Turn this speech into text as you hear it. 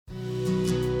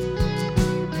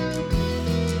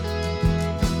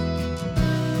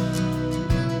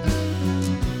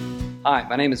Hi,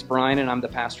 my name is Brian and I'm the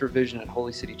pastor of Vision at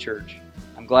Holy City Church.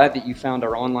 I'm glad that you found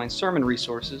our online sermon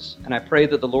resources, and I pray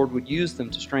that the Lord would use them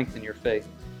to strengthen your faith.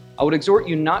 I would exhort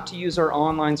you not to use our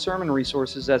online sermon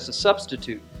resources as a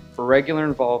substitute for regular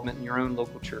involvement in your own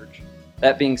local church.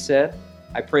 That being said,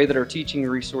 I pray that our teaching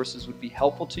resources would be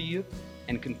helpful to you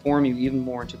and conform you even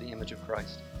more into the image of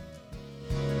Christ.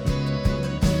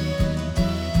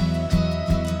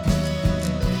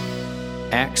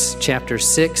 Acts chapter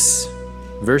 6,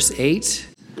 verse 8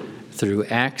 through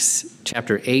Acts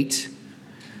chapter 8,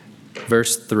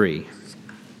 verse 3.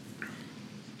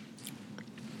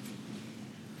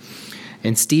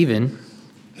 And Stephen,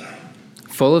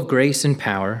 full of grace and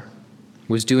power,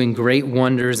 was doing great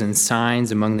wonders and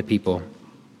signs among the people.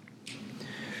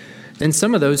 Then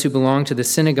some of those who belonged to the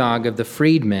synagogue of the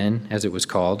freedmen, as it was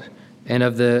called, and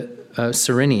of the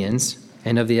Cyrenians,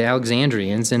 and of the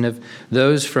Alexandrians, and of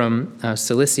those from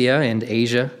Cilicia and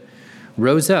Asia,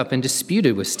 rose up and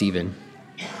disputed with Stephen.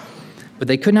 But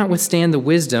they could not withstand the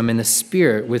wisdom and the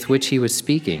spirit with which he was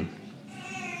speaking.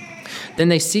 Then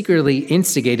they secretly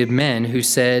instigated men who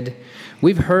said,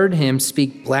 "We've heard him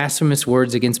speak blasphemous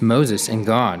words against Moses and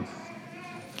God."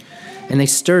 And they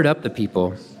stirred up the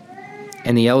people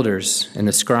and the elders and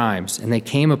the scribes, and they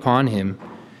came upon him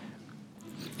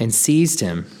and seized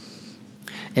him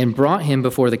and brought him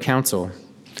before the council.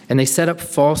 And they set up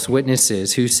false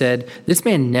witnesses who said, "This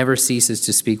man never ceases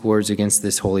to speak words against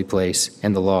this holy place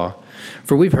and the law.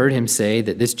 For we've heard him say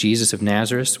that this Jesus of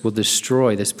Nazareth will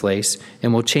destroy this place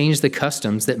and will change the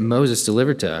customs that Moses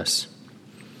delivered to us."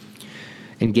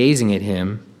 And gazing at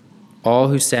him, all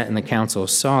who sat in the council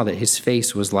saw that his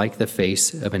face was like the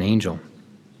face of an angel.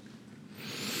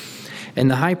 And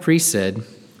the high priest said,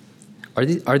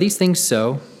 Are these things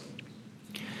so?"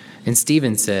 And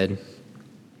Stephen said,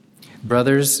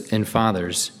 "Brothers and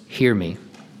fathers, hear me.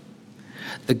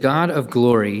 The God of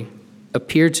glory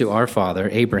appeared to our father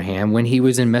Abraham when he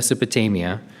was in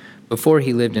Mesopotamia, before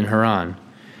he lived in Haran,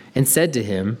 and said to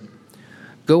him,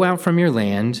 'Go out from your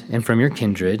land and from your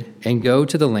kindred, and go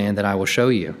to the land that I will show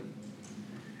you.'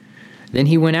 Then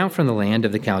he went out from the land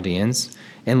of the Chaldeans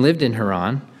and lived in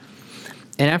Haran.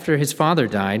 And after his father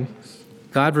died,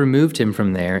 God removed him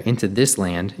from there into this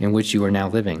land in which you are now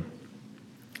living.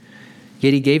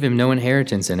 Yet he gave him no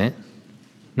inheritance in it,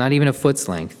 not even a foot's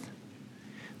length,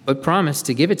 but promised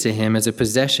to give it to him as a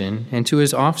possession and to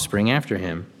his offspring after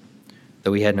him,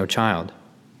 though he had no child.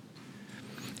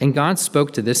 And God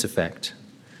spoke to this effect,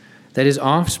 that his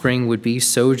offspring would be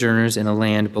sojourners in a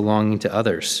land belonging to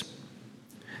others,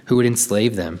 who would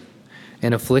enslave them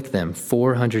and afflict them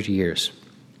 400 years.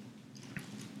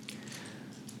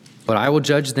 But I will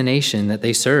judge the nation that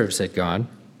they serve, said God,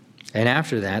 and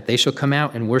after that they shall come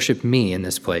out and worship me in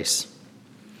this place.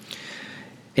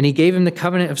 And he gave him the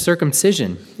covenant of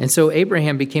circumcision. And so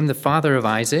Abraham became the father of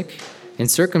Isaac and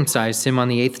circumcised him on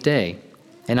the 8th day.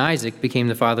 And Isaac became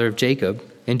the father of Jacob,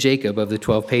 and Jacob of the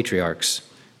 12 patriarchs.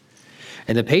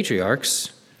 And the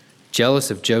patriarchs,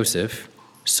 jealous of Joseph,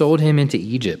 sold him into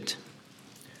Egypt.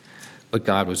 But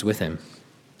God was with him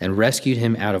and rescued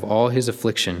him out of all his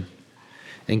affliction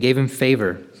and gave him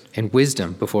favor and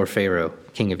wisdom before Pharaoh,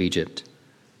 king of Egypt,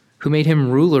 who made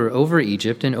him ruler over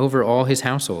Egypt and over all his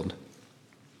household.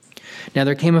 Now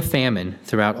there came a famine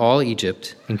throughout all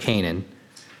Egypt and Canaan,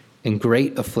 and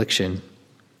great affliction,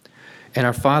 and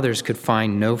our fathers could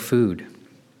find no food.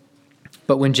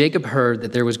 But when Jacob heard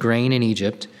that there was grain in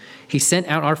Egypt, he sent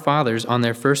out our fathers on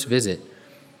their first visit.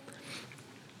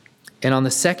 And on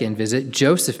the second visit,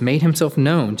 Joseph made himself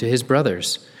known to his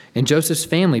brothers, and Joseph's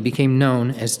family became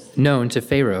known to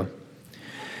Pharaoh.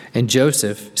 And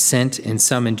Joseph sent and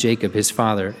summoned Jacob his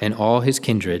father and all his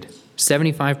kindred,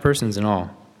 75 persons in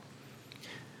all.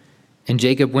 And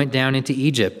Jacob went down into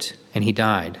Egypt, and he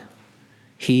died,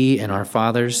 he and our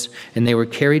fathers, and they were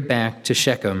carried back to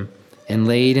Shechem and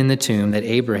laid in the tomb that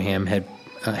Abraham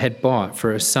had bought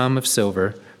for a sum of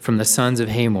silver from the sons of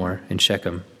Hamor in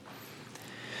Shechem.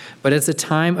 But as the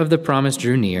time of the promise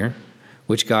drew near,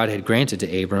 which God had granted to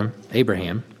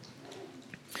Abraham,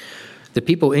 the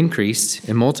people increased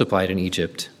and multiplied in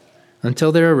Egypt,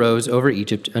 until there arose over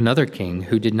Egypt another king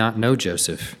who did not know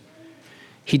Joseph.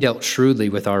 He dealt shrewdly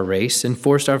with our race and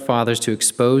forced our fathers to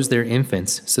expose their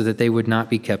infants so that they would not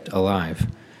be kept alive.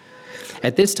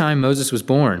 At this time Moses was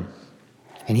born,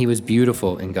 and he was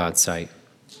beautiful in God's sight.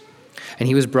 And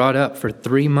he was brought up for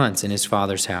 3 months in his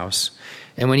father's house.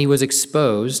 And when he was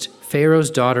exposed,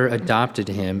 Pharaoh's daughter adopted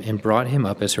him and brought him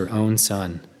up as her own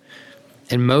son.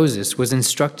 And Moses was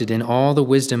instructed in all the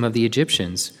wisdom of the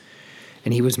Egyptians,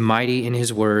 and he was mighty in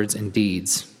his words and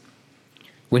deeds.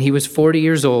 When he was 40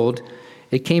 years old,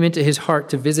 it came into his heart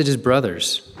to visit his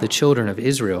brothers, the children of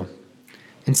Israel,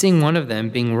 And seeing one of them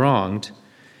being wronged,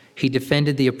 he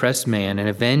defended the oppressed man and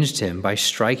avenged him by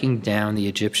striking down the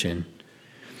Egyptian.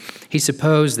 He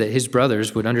supposed that his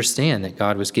brothers would understand that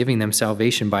God was giving them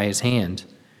salvation by his hand,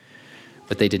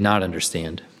 but they did not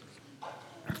understand.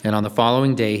 And on the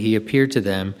following day he appeared to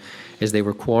them as they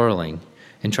were quarreling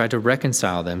and tried to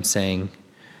reconcile them, saying,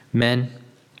 "Men,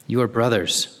 you are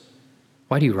brothers.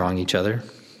 Why do you wrong each other?"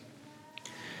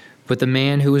 But the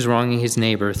man who was wronging his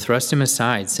neighbor thrust him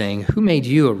aside, saying, "Who made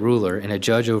you a ruler and a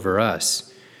judge over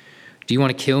us? Do you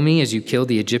want to kill me as you killed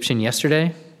the Egyptian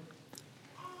yesterday?"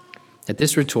 At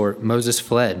this retort, Moses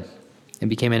fled and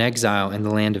became an exile in the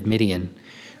land of Midian,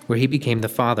 where he became the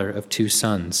father of 2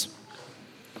 sons.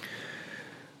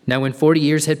 Now when 40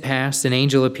 years had passed, an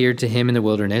angel appeared to him in the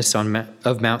wilderness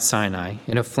of Mount Sinai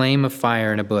in a flame of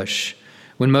fire in a bush.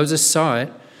 When Moses saw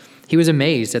it, he was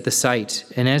amazed at the sight,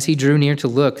 and as he drew near to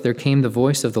look, there came the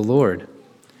voice of the Lord.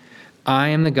 "I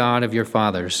am the God of your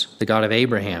fathers, the God of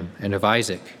Abraham and of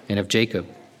Isaac and of Jacob."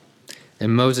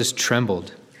 And Moses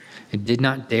trembled and did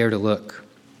not dare to look.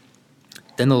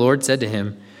 Then the Lord said to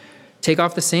him, "Take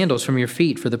off the sandals from your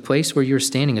feet, for the place where you are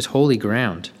standing is holy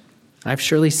ground. I have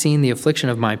surely seen the affliction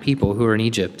of my people who are in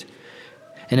Egypt,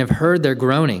 and have heard their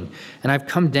groaning, and I have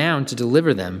come down to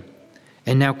deliver them.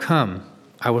 And now come,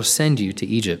 I will send you to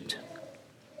Egypt."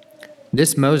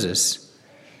 This Moses,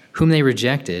 whom they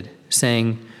rejected,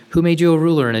 saying, "Who made you a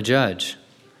ruler and a judge?"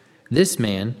 This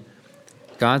man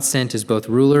God sent as both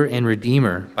ruler and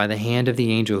redeemer by the hand of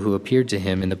the angel who appeared to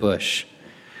him in the bush.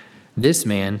 This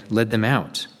man led them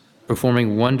out,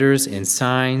 performing wonders and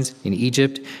signs in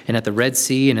Egypt and at the Red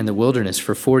Sea and in the wilderness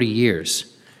for 40 years.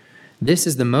 This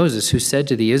is the Moses who said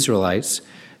to the Israelites,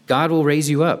 "God will raise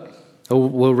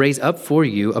up for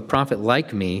you a prophet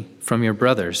like me from your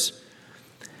brothers."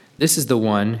 This is the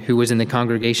one who was in the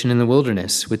congregation in the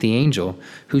wilderness with the angel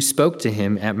who spoke to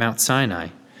him at Mount Sinai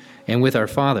and with our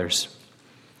fathers.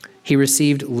 He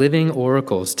received living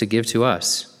oracles to give to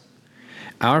us.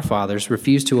 Our fathers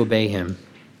refused to obey him,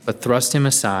 but thrust him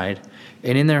aside,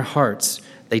 and in their hearts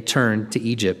they turned to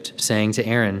Egypt, saying to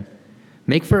Aaron,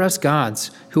 "Make for us gods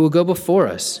who will go before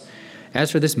us. As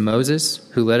for this Moses,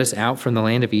 who led us out from the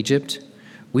land of Egypt,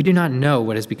 we do not know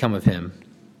what has become of him."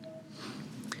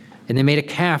 And they made a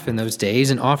calf in those days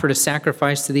and offered a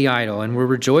sacrifice to the idol and were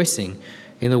rejoicing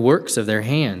in the works of their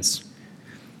hands.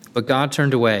 But God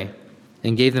turned away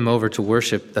and gave them over to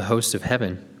worship the host of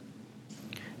heaven,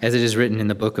 as it is written in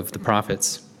the book of the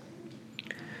prophets.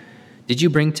 "Did you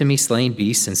bring to me slain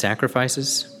beasts and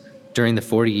sacrifices during the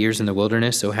 40 years in the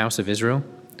wilderness, O house of Israel?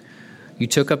 You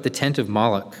took up the tent of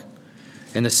Moloch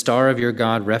and the star of your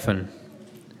god Rephan,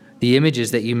 the images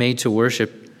that you made to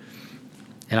worship,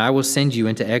 and I will send you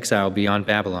into exile beyond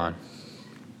Babylon."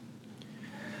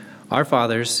 Our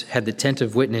fathers had the tent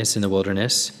of witness in the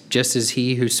wilderness, just as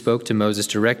he who spoke to Moses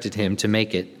directed him to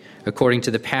make it, according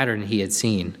to the pattern he had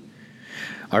seen.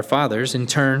 Our fathers, in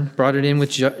turn, brought it in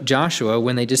with Joshua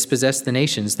when they dispossessed the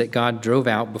nations that God drove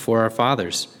out before our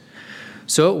fathers.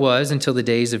 So it was until the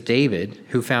days of David,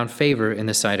 who found favor in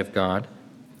the sight of God,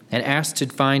 and asked to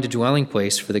find a dwelling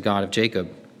place for the God of Jacob.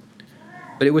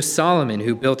 But it was Solomon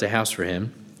who built a house for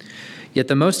him. Yet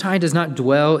the Most High does not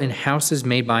dwell in houses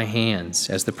made by hands,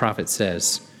 as the prophet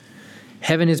says.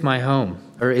 "Heaven is my home,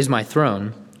 or is my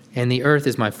throne, and the earth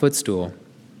is my footstool.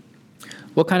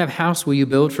 What kind of house will you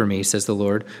build for me, says the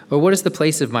Lord, or what is the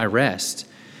place of my rest?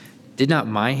 Did not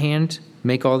my hand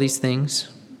make all these things?"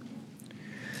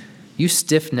 You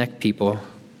stiff-necked people,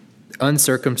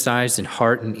 uncircumcised in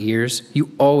heart and ears,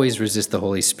 you always resist the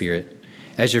Holy Spirit.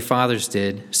 As your fathers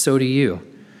did, so do you.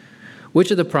 Which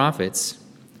of the prophets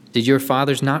did your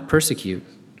fathers not persecute?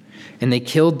 And they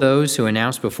killed those who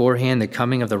announced beforehand the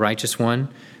coming of the righteous one,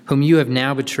 whom you have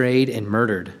now betrayed and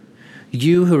murdered.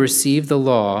 You who received the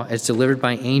law as delivered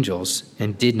by angels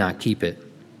and did not keep it.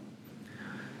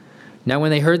 Now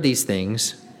when they heard these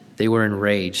things, they were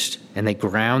enraged, and they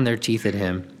ground their teeth at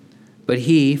him. But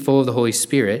he, full of the Holy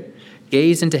Spirit,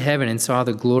 gazed into heaven and saw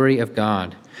the glory of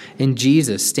God, and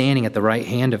Jesus standing at the right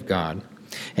hand of God.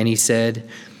 And he said,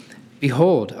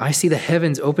 "Behold, I see the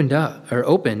heavens opened,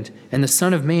 and the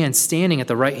Son of Man standing at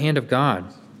the right hand of God."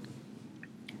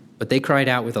 But they cried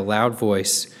out with a loud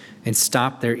voice and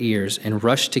stopped their ears and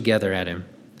rushed together at him.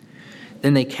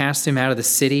 Then they cast him out of the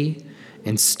city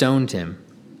and stoned him.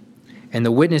 And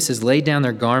the witnesses laid down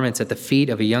their garments at the feet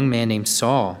of a young man named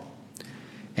Saul.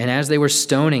 And as they were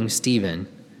stoning Stephen,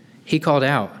 he called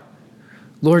out,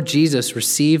 "Lord Jesus,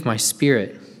 receive my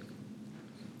spirit."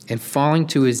 And falling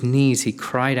to his knees, he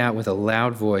cried out with a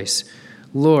loud voice,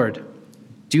 "Lord,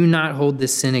 do not hold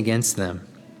this sin against them."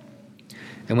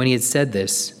 And when he had said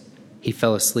this, he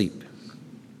fell asleep.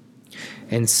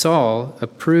 And Saul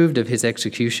approved of his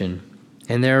execution.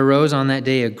 And there arose on that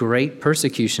day a great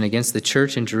persecution against the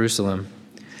church in Jerusalem.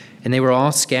 And they were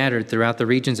all scattered throughout the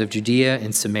regions of Judea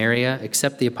and Samaria,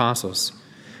 except the apostles.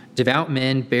 Devout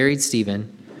men buried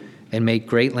Stephen and made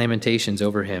great lamentations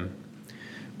over him.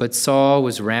 But Saul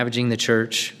was ravaging the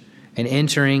church, and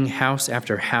entering house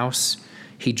after house,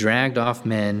 he dragged off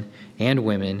men and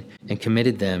women and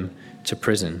committed them to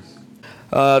prison.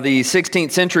 The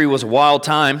 16th century was a wild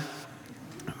time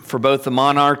for both the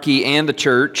monarchy and the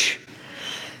church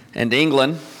and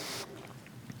England.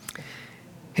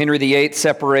 Henry VIII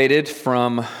separated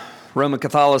from Roman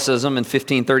Catholicism in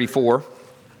 1534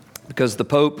 because the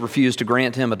Pope refused to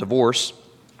grant him a divorce.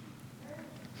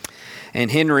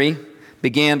 And Henry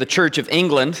began the Church of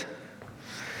England,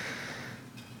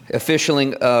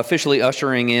 officially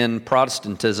ushering in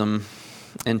Protestantism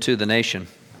into the nation.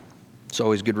 It's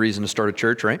always a good reason to start a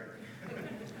church, right?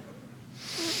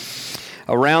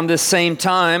 Around this same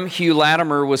time, Hugh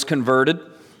Latimer was converted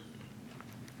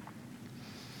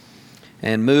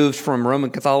and moved from Roman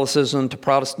Catholicism to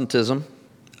Protestantism,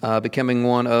 becoming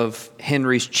one of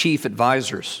Henry's chief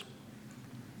advisors.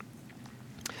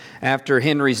 After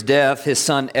Henry's death, his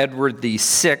son Edward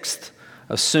VI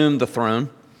assumed the throne,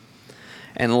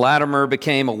 and Latimer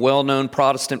became a well-known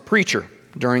Protestant preacher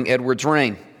during Edward's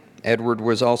reign. Edward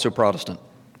was also Protestant.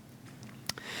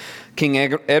 King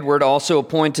Edward also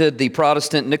appointed the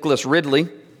Protestant Nicholas Ridley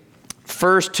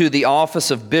first to the office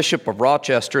of Bishop of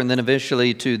Rochester and then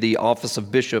eventually to the office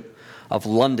of Bishop of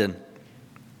London.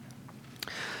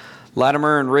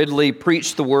 Latimer and Ridley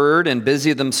preached the word and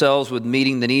busied themselves with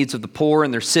meeting the needs of the poor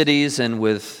in their cities and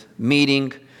with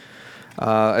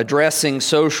addressing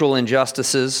social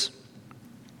injustices.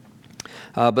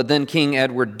 But then King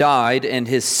Edward died, and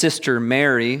his sister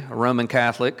Mary, a Roman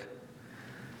Catholic,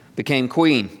 became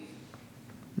queen.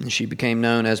 And she became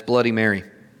known as Bloody Mary.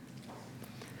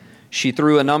 She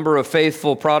threw a number of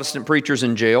faithful Protestant preachers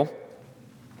in jail,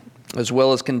 as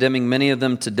well as condemning many of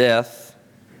them to death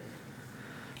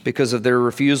because of their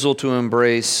refusal to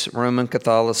embrace Roman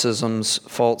Catholicism's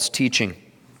false teaching.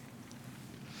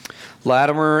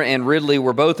 Latimer and Ridley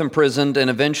were both imprisoned and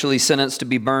eventually sentenced to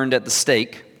be burned at the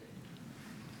stake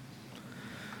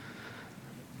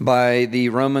by the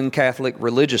Roman Catholic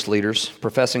religious leaders,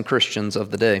 professing Christians of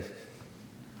the day.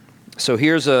 So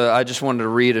I just wanted to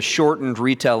read a shortened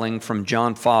retelling from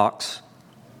John Foxe,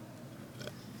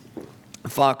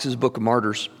 Foxe's Book of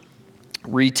Martyrs,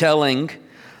 retelling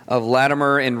of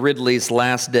Latimer and Ridley's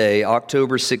last day,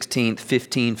 October 16th,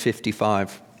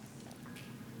 1555.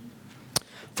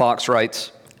 Foxe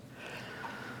writes,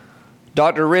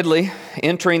 Dr. Ridley,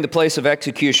 entering the place of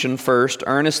execution first,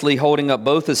 earnestly holding up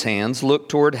both his hands,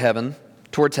 looked towards heaven.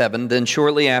 Then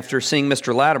shortly after, seeing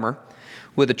Mr. Latimer,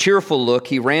 with a cheerful look,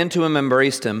 he ran to him and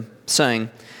embraced him, saying,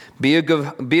 Be of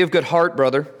good heart,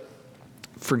 brother,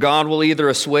 for God will either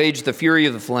assuage the fury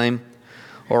of the flame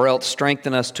or else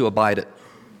strengthen us to abide it.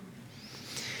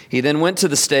 He then went to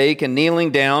the stake and,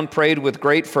 kneeling down, prayed with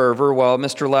great fervor, while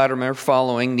Mr. Latimer,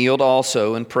 following, kneeled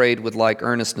also and prayed with like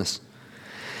earnestness.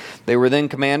 They were then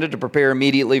commanded to prepare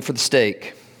immediately for the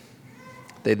stake.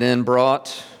 They then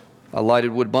brought a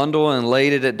lighted wood bundle and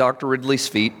laid it at Dr. Ridley's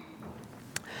feet,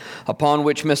 upon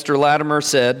which Mr. Latimer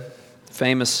said,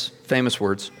 famous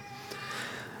words,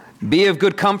 Be of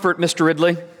good comfort, Mr.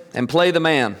 Ridley, and play the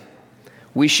man.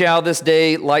 We shall this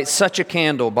day light such a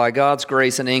candle by God's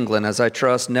grace in England as I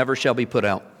trust never shall be put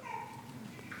out.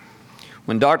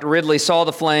 When Dr. Ridley saw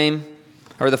the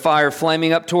fire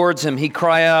flaming up towards him, he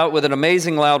cried out with an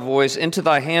amazing loud voice, Into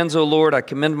thy hands, O Lord, I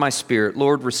commend my spirit.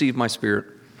 Lord, receive my spirit.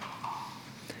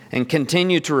 And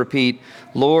continued to repeat,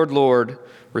 Lord, Lord,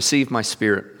 receive my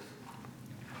spirit.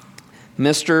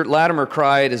 Mr. Latimer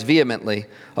cried as vehemently,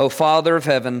 O Father of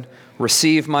heaven,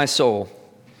 receive my soul,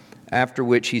 after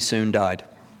which he soon died.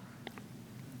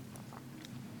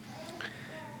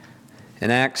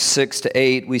 In Acts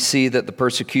 6-8, we see that the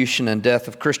persecution and death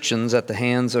of Christians at the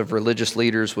hands of religious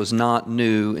leaders was not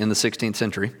new in the 16th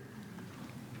century.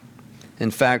 In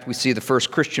fact, we see the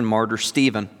first Christian martyr,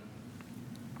 Stephen,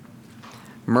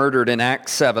 murdered in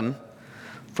Acts 7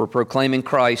 for proclaiming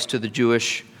Christ to the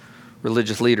Jewish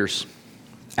religious leaders.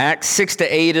 Acts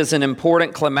 6-8 is an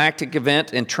important climactic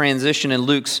event and transition in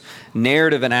Luke's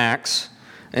narrative in Acts,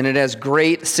 and it has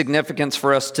great significance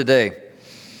for us today.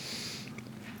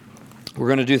 We're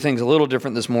going to do things a little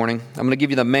different this morning. I'm going to give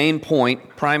you the main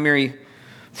point, primary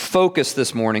focus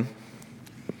this morning,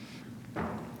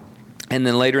 and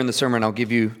then later in the sermon I'll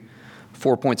give you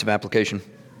 4 points of application.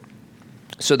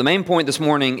 So the main point this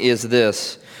morning is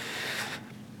this: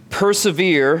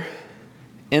 persevere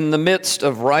in the midst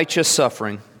of righteous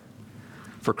suffering,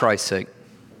 for Christ's sake.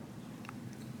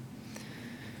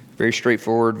 Very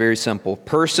straightforward, very simple.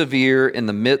 Persevere in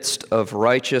the midst of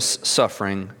righteous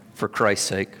suffering for Christ's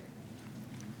sake.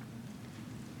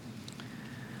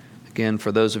 Again,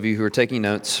 for those of you who are taking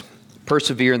notes,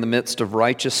 persevere in the midst of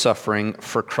righteous suffering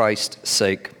for Christ's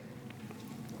sake.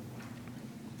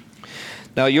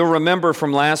 Now, you'll remember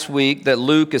from last week that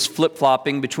Luke is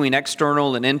flip-flopping between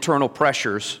external and internal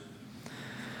pressures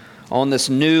on this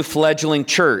new fledgling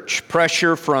church.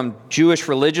 Pressure from Jewish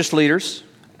religious leaders,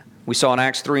 we saw in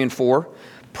Acts 3 and 4.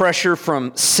 Pressure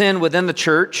from sin within the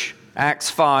church, Acts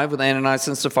 5 with Ananias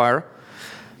and Sapphira.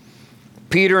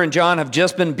 Peter and John have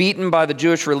just been beaten by the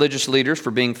Jewish religious leaders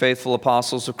for being faithful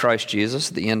apostles of Christ Jesus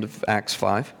at the end of Acts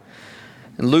 5.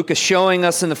 And Luke is showing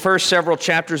us in the first several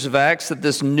chapters of Acts that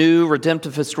this new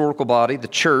redemptive historical body, the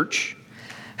church,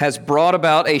 has brought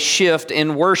about a shift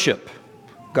in worship.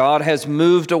 God has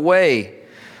moved away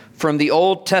from the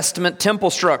Old Testament temple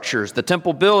structures, the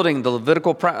temple building, the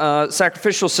Levitical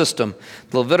sacrificial system,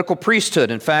 the Levitical priesthood.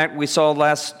 In fact, we saw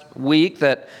last week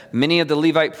that many of the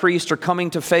Levite priests are coming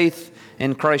to faith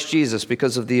in Christ Jesus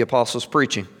because of the apostles'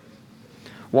 preaching.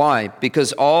 Why?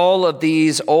 Because all of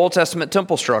these Old Testament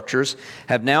temple structures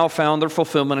have now found their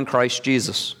fulfillment in Christ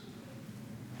Jesus.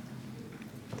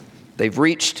 They've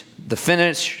reached the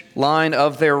finish line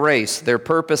of their race. Their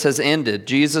purpose has ended.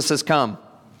 Jesus has come.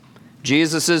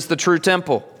 Jesus is the true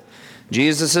temple.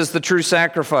 Jesus is the true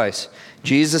sacrifice.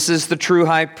 Jesus is the true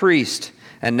high priest.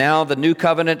 And now the new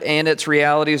covenant and its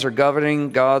realities are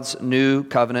governing God's new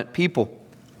covenant people.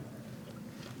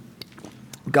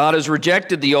 God has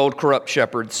rejected the old corrupt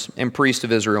shepherds and priests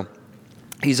of Israel.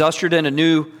 He's ushered in a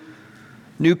new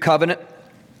covenant,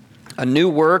 a new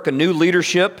work, a new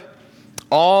leadership,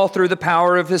 all through the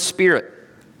power of His Spirit.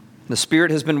 The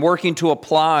Spirit has been working to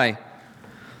apply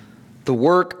the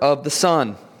work of the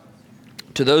Son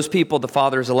to those people the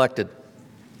Father has elected.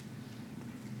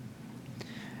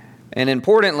 And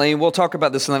importantly, we'll talk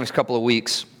about this in the next couple of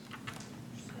weeks,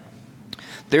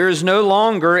 there is no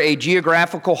longer a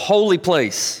geographical holy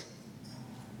place,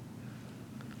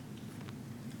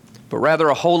 but rather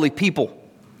a holy people.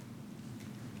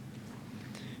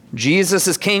 Jesus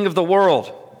is King of the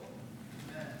world.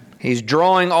 He's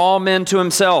drawing all men to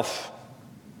Himself.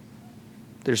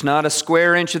 There's not a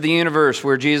square inch of the universe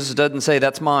where Jesus doesn't say,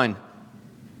 "That's mine."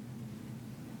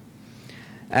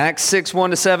 Acts 6,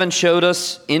 1-7 showed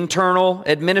us internal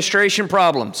administration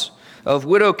problems of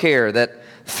widow care that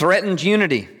threatened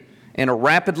unity in a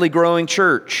rapidly growing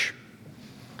church.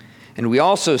 And we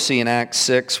also see in Acts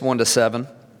 6, 1-7,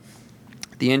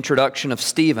 the introduction of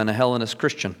Stephen, a Hellenist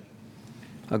Christian,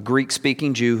 a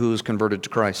Greek-speaking Jew who was converted to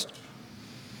Christ.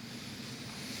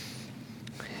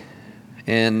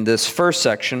 In this first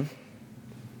section,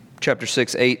 chapter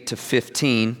 6,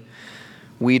 8-15,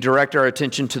 we direct our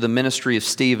attention to the ministry of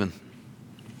Stephen,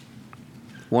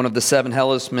 one of the 7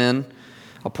 Hellenist men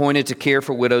appointed to care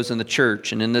for widows in the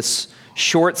church. And in this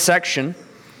short section,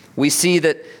 we see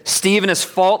that Stephen is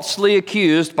falsely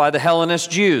accused by the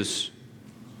Hellenist Jews,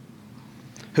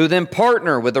 who then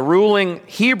partner with the ruling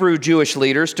Hebrew Jewish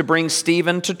leaders to bring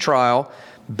Stephen to trial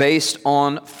based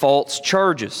on false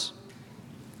charges.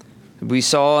 We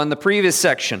saw in the previous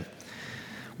section,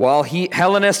 while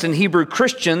Hellenist and Hebrew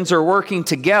Christians are working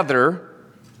together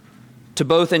to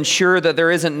both ensure that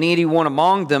there isn't needy one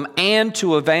among them and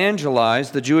to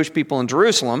evangelize the Jewish people in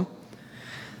Jerusalem,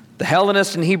 the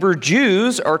Hellenist and Hebrew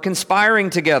Jews are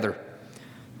conspiring together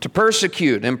to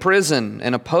persecute, imprison,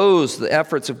 and oppose the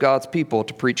efforts of God's people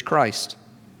to preach Christ.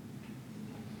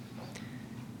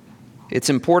 It's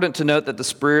important to note that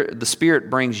the Spirit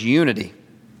brings unity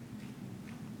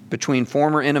between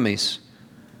former enemies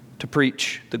to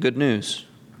preach the good news,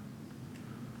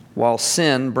 while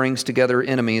sin brings together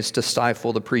enemies to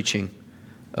stifle the preaching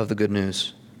of the good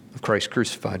news of Christ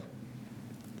crucified.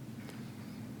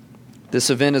 This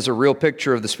event is a real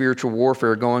picture of the spiritual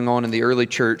warfare going on in the early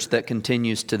church that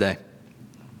continues today.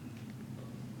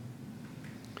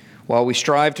 While we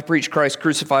strive to preach Christ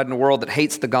crucified in a world that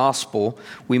hates the gospel,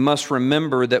 we must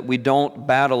remember that we don't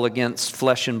battle against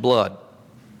flesh and blood,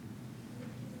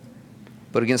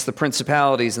 but against the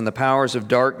principalities and the powers of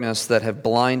darkness that have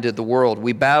blinded the world.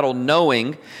 We battle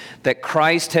knowing that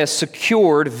Christ has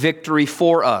secured victory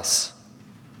for us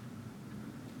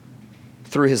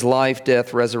through His life,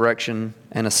 death, resurrection,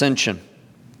 and ascension.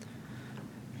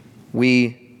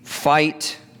 We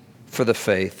fight for the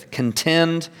faith,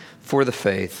 contend for the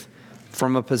faith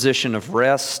from a position of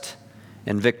rest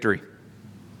and victory.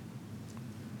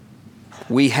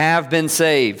 We have been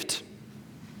saved.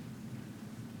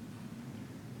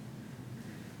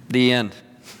 The end.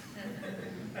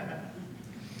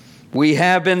 We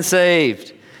have been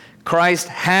saved. Christ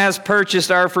has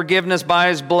purchased our forgiveness by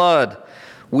His blood.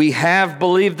 We have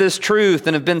believed this truth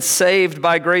and have been saved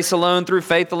by grace alone, through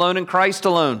faith alone, in Christ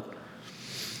alone.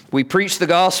 We preach the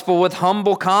gospel with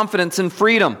humble confidence and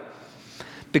freedom,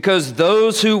 because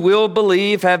those who will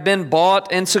believe have been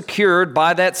bought and secured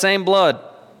by that same blood.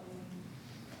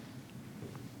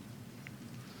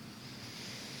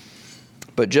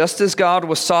 But just as God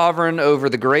was sovereign over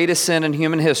the greatest sin in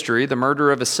human history, the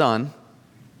murder of His Son,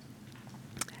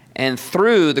 and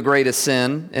through the greatest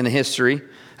sin in the history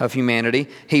of humanity,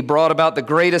 He brought about the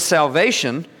greatest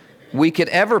salvation we could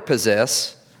ever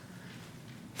possess,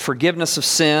 forgiveness of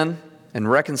sin and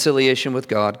reconciliation with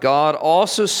God. God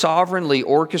also sovereignly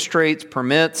orchestrates,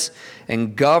 permits,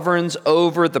 and governs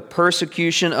over the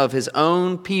persecution of His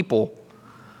own people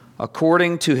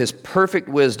according to His perfect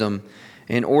wisdom,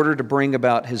 in order to bring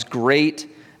about His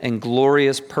great and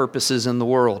glorious purposes in the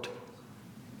world.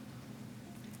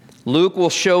 Luke will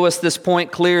show us this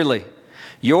point clearly.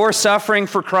 Your suffering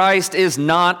for Christ is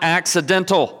not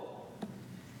accidental.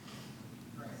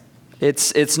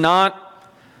 It's not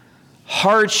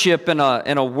hardship in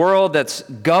a world that's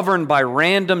governed by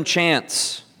random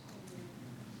chance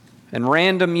and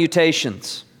random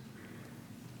mutations.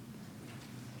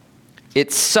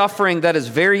 It's suffering that is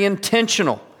very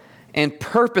intentional and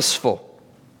purposeful.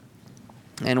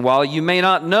 And while you may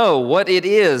not know what it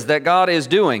is that God is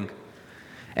doing,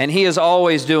 and He is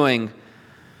always doing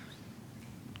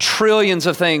trillions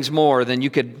of things more than you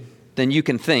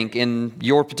can think in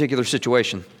your particular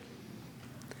situation,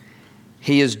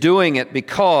 He is doing it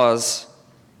because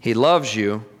He loves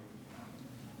you,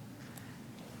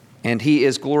 and He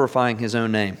is glorifying His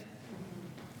own name.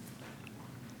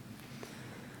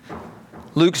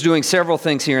 Luke's doing several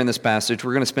things here in this passage.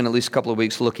 We're going to spend at least a couple of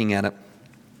weeks looking at it.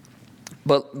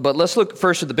 But let's look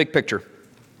first at the big picture.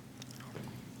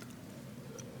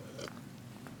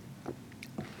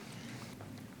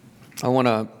 I want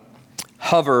to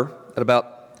hover at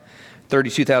about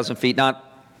 32,000 feet,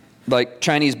 not like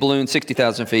Chinese balloon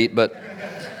 60,000 feet, but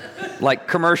like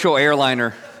commercial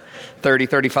airliner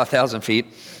 35,000 feet.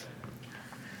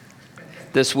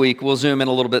 This week, we'll zoom in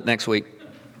a little bit next week.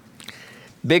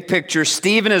 Big picture,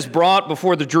 Stephen is brought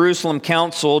before the Jerusalem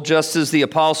council just as the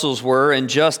apostles were and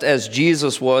just as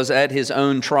Jesus was at His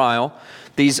own trial.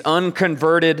 These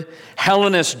unconverted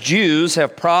Hellenist Jews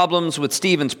have problems with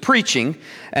Stephen's preaching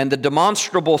and the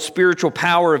demonstrable spiritual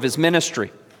power of his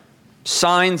ministry,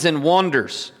 signs and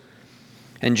wonders.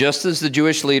 And just as the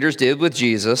Jewish leaders did with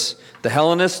Jesus, the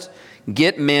Hellenists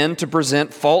get men to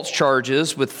present false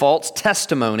charges with false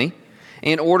testimony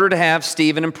in order to have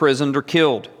Stephen imprisoned or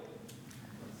killed.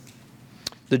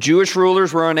 The Jewish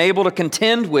rulers were unable to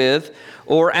contend with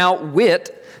or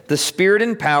outwit the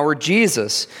Spirit-empowered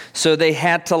Jesus, so they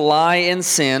had to lie in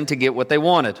sin to get what they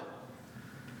wanted.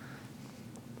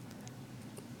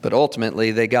 But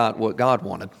ultimately, they got what God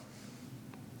wanted.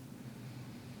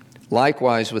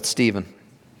 Likewise with Stephen.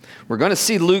 We're going to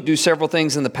see Luke do several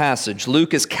things in the passage.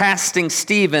 Luke is casting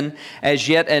Stephen as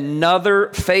yet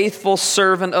another faithful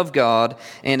servant of God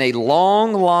in a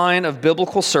long line of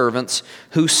biblical servants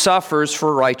who suffers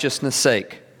for righteousness'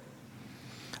 sake.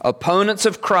 Opponents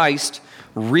of Christ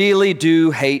really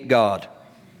do hate God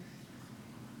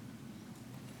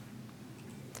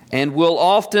and will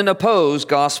often oppose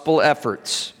gospel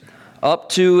efforts, up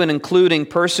to and including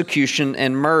persecution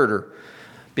and murder,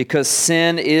 because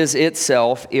sin is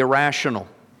itself irrational.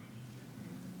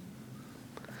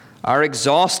 Our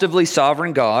exhaustively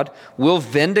sovereign God will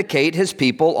vindicate His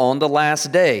people on the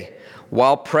last day,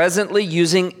 while presently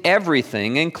using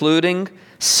everything, including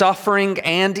suffering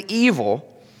and evil,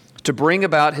 to bring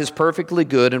about His perfectly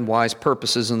good and wise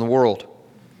purposes in the world.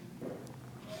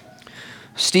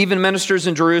 Stephen ministers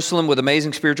in Jerusalem with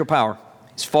amazing spiritual power.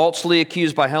 He's falsely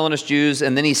accused by Hellenist Jews,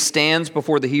 and then he stands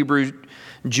before the Hebrew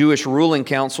Jewish ruling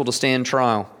council to stand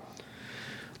trial.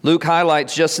 Luke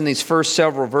highlights just in these first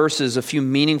several verses a few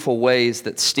meaningful ways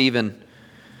that Stephen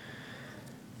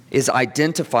is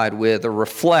identified with or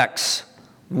reflects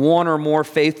one or more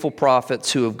faithful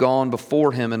prophets who have gone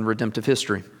before him in redemptive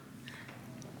history.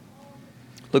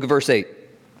 Look at verse 8.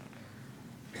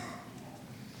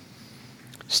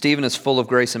 Stephen is full of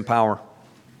grace and power.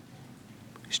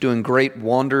 He's doing great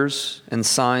wonders and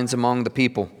signs among the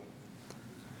people.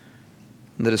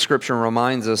 The description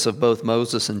reminds us of both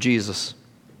Moses and Jesus.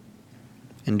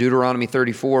 In Deuteronomy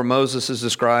 34, Moses is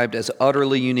described as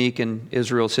utterly unique in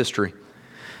Israel's history.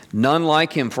 None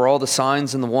like him for all the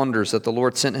signs and the wonders that the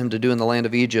Lord sent him to do in the land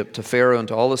of Egypt, to Pharaoh and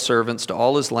to all his servants, to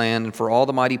all his land, and for all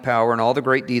the mighty power and all the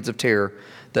great deeds of terror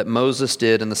that Moses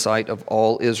did in the sight of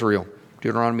all Israel.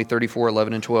 Deuteronomy 34,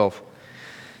 11 and 12.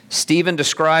 Stephen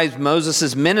describes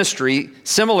Moses' ministry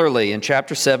similarly in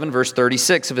chapter 7, verse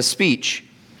 36 of his speech.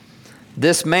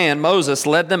 This man, Moses,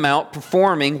 led them out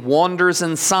performing wonders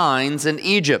and signs in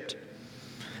Egypt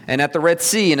and at the Red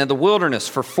Sea and in the wilderness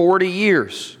for 40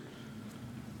 years.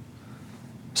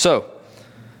 So,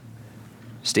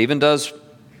 Stephen does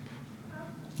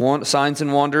signs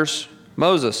and wonders.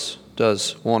 Moses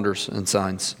does wonders and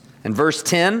signs. In verse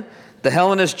 10, the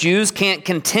Hellenist Jews can't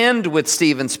contend with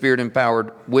Stephen's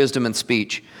spirit-empowered wisdom and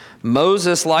speech.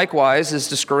 Moses, likewise, is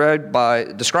described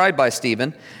by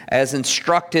Stephen as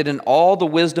instructed in all the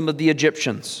wisdom of the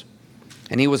Egyptians,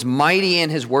 and he was mighty in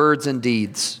his words and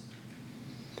deeds.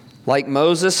 Like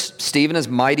Moses, Stephen is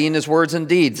mighty in his words and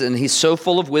deeds, and he's so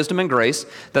full of wisdom and grace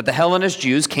that the Hellenist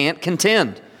Jews can't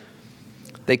contend.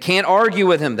 They can't argue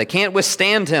with him. They can't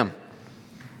withstand him.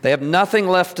 They have nothing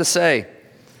left to say.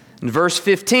 In verse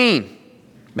 15,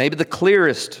 maybe the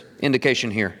clearest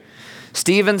indication here,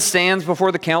 Stephen stands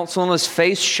before the council and his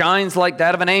face shines like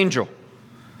that of an angel.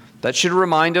 That should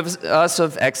remind us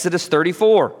of Exodus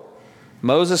 34.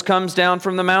 Moses comes down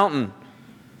from the mountain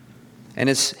and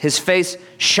his face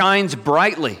shines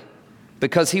brightly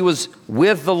because he was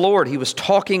with the Lord. He was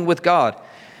talking with God.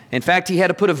 In fact, he had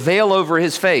to put a veil over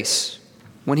his face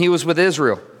when he was with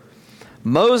Israel.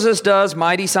 Moses does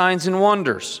mighty signs and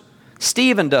wonders.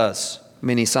 Stephen does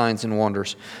many signs and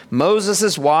wonders. Moses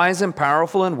is wise and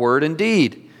powerful in word and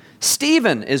deed.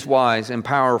 Stephen is wise and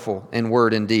powerful in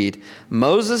word and deed.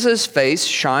 Moses' face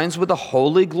shines with a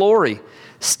holy glory.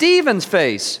 Stephen's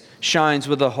face shines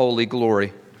with a holy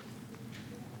glory.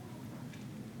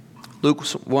 Luke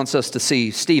wants us to see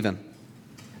Stephen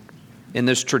in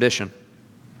this tradition.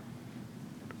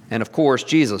 And of course,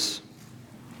 Jesus,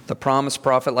 the promised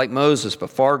prophet like Moses, but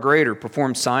far greater,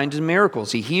 performed signs and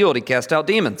miracles. He healed, he cast out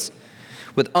demons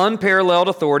with unparalleled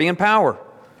authority and power.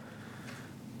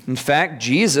 In fact,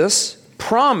 Jesus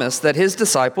promised that his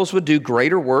disciples would do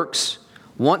greater works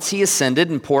once he ascended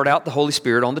and poured out the Holy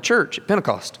Spirit on the church at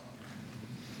Pentecost.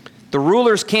 The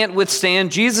rulers can't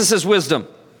withstand Jesus' wisdom.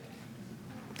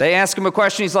 They ask him a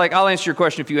question, he's like, I'll answer your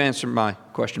question if you answer my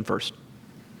question first.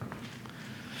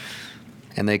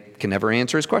 And they can never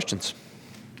answer his questions.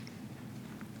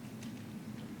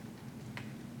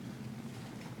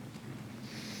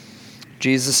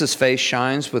 Jesus' face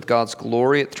shines with God's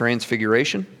glory at the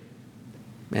Transfiguration,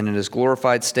 and in his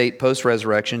glorified state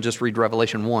post-resurrection, just read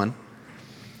Revelation 1.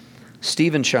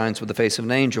 Stephen shines with the face of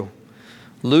an angel.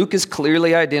 Luke is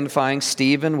clearly identifying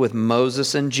Stephen with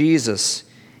Moses and Jesus,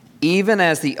 even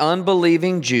as the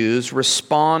unbelieving Jews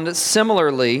respond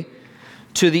similarly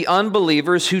to the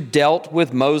unbelievers who dealt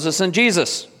with Moses and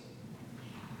Jesus,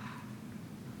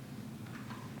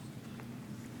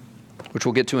 which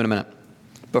we'll get to in a minute.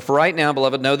 But for right now,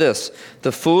 beloved, know this.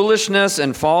 The foolishness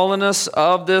and fallenness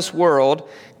of this world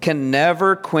can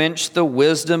never quench the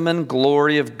wisdom and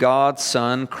glory of God's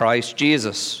Son, Christ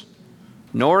Jesus.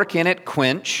 Nor can it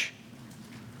quench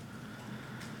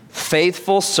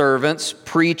faithful servants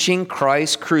preaching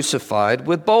Christ crucified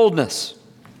with boldness.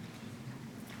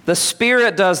 The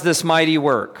Spirit does this mighty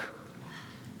work.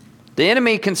 The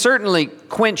enemy can certainly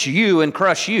quench you and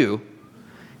crush you.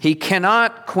 He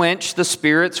cannot quench the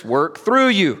Spirit's work through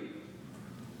you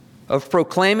of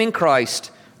proclaiming Christ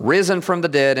risen from the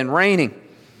dead and reigning.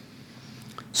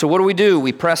 So what do?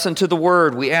 We press into the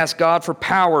Word. We ask God for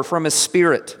power from His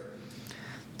Spirit.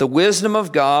 The wisdom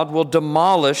of God will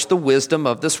demolish the wisdom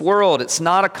of this world. It's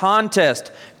not a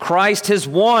contest. Christ has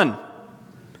won.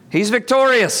 He's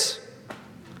victorious.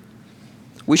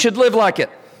 We should live like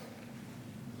it.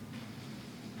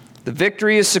 The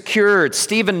victory is secured.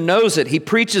 Stephen knows it. He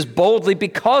preaches boldly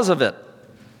because of it.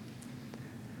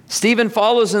 Stephen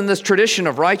follows in this tradition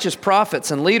of righteous prophets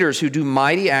and leaders who do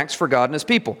mighty acts for God and His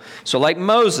people. So like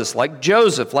Moses, like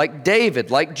Joseph, like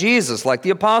David, like Jesus, like the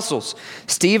apostles,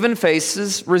 Stephen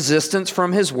faces resistance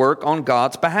from his work on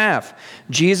God's behalf.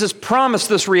 Jesus promised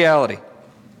this reality.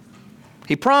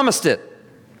 He promised it.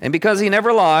 And because He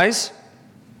never lies,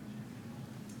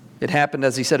 it happened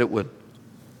as He said it would.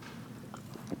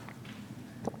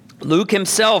 Luke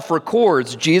himself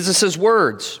records Jesus'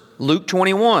 words. Luke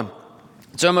 21.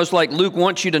 It's almost like Luke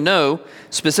wants you to know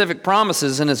specific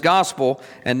promises in his gospel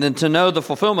and then to know the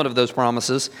fulfillment of those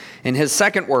promises in his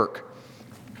second work,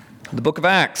 the book of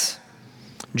Acts.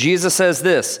 Jesus says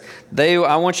this.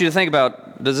 I want you to think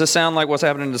about, does this sound like what's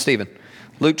happening to Stephen?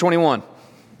 Luke 21,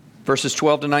 verses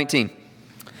 12 to 19.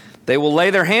 They will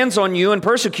lay their hands on you and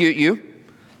persecute you,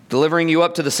 delivering you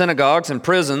up to the synagogues and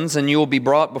prisons, and you will be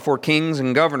brought before kings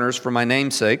and governors for my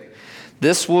name's sake.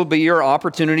 This will be your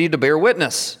opportunity to bear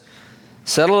witness.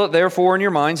 Settle it therefore in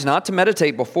your minds not to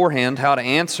meditate beforehand how to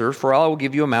answer, for I will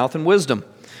give you a mouth and wisdom.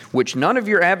 which none of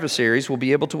your adversaries will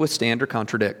be able to withstand or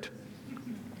contradict.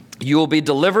 You will be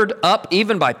delivered up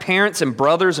even by parents and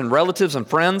brothers and relatives and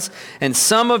friends, and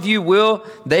some of you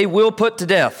they will put to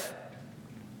death.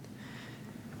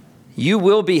 You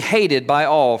will be hated by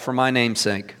all for my name's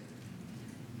sake.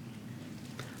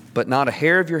 But not a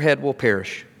hair of your head will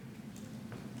perish.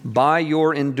 By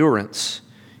your endurance,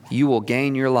 you will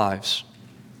gain your lives.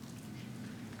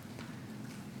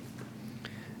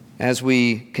 As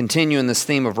we continue in this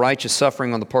theme of righteous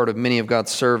suffering on the part of many of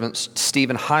God's servants,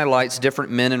 Stephen highlights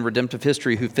different men in redemptive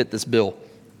history who fit this bill.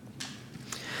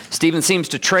 Stephen seems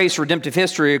to trace redemptive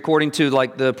history according to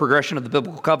the progression of the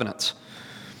biblical covenants.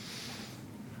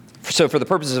 So for the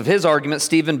purposes of his argument,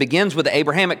 Stephen begins with the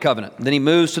Abrahamic covenant. Then he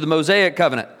moves to the Mosaic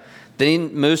covenant. Then he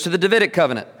moves to the Davidic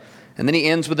covenant. And then he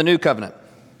ends with the New Covenant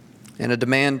and a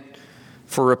demand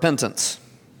for repentance.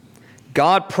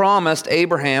 God promised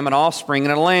Abraham an offspring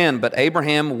and a land, but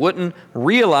Abraham wouldn't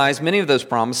realize many of those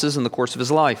promises in the course of his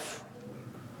life.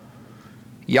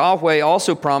 Yahweh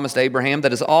also promised Abraham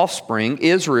that his offspring,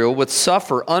 Israel, would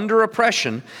suffer under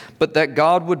oppression, but that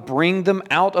God would bring them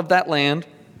out of that land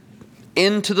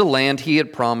into the land he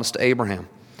had promised Abraham.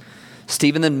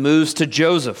 Stephen then moves to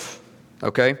Joseph.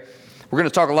 Okay? We're going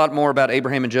to talk a lot more about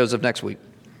Abraham and Joseph next week.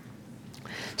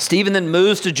 Stephen then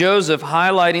moves to Joseph,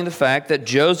 highlighting the fact that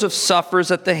Joseph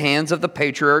suffers at the hands of the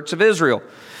patriarchs of Israel.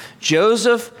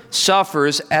 Joseph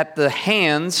suffers at the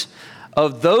hands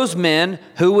of those men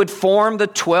who would form the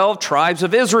 12 tribes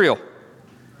of Israel.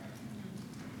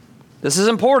 This is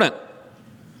important.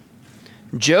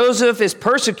 Joseph is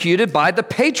persecuted by the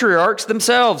patriarchs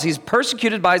themselves. He's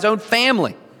persecuted by his own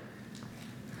family.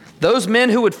 Those men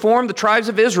who would form the tribes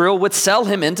of Israel would sell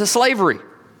him into slavery.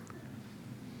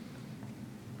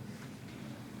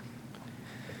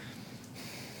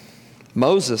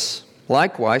 Moses,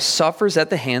 likewise, suffers at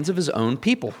the hands of his own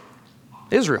people,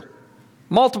 Israel,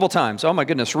 multiple times. Oh my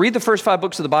goodness, read the first 5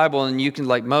 books of the Bible and you can,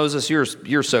 Moses,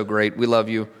 you're so great. We love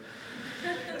you.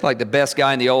 Like the best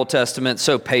guy in the Old Testament,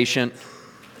 so patient.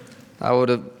 I would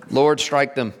have, Lord,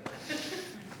 strike them.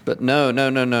 But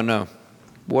no.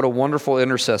 What a wonderful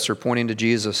intercessor pointing to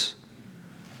Jesus.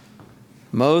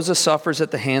 Moses suffers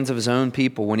at the hands of his own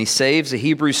people when he saves a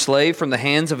Hebrew slave from the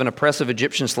hands of an oppressive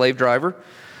Egyptian slave driver.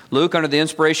 Luke, under the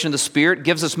inspiration of the Spirit,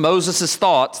 gives us Moses'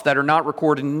 thoughts that are not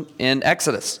recorded in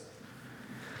Exodus.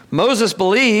 Moses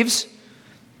believes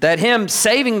that him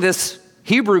saving this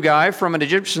Hebrew guy from an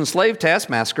Egyptian slave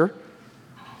taskmaster,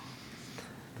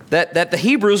 that the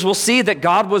Hebrews will see that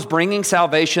God was bringing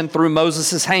salvation through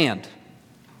Moses' hand.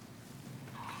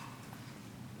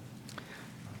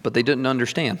 But they didn't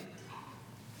understand.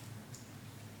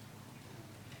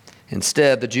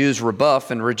 Instead, the Jews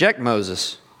rebuff and reject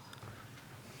Moses.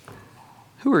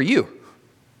 Who are you?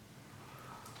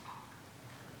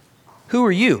 Who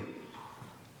are you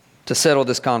to settle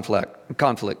this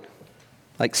conflict?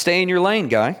 Stay in your lane,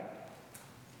 guy.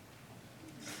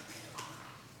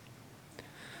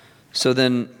 So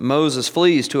then Moses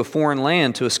flees to a foreign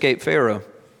land to escape Pharaoh.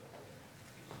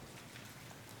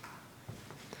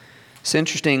 It's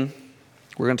interesting.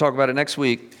 We're going to talk about it next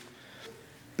week.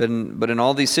 But in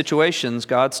all these situations,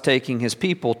 God's taking his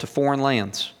people to foreign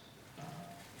lands.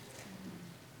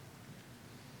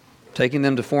 Taking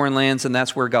them to foreign lands, and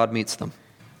that's where God meets them.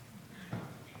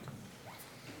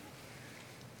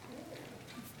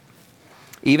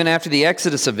 Even after the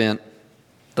Exodus event,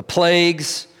 the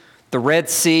plagues, the Red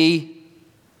Sea,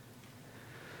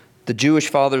 the Jewish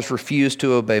fathers refused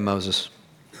to obey Moses.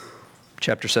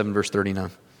 Chapter 7, verse 39.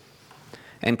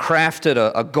 And crafted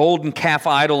a golden calf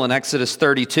idol in Exodus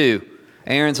 32.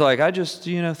 Aaron's like, I just,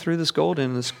 threw this gold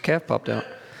in and this calf popped out.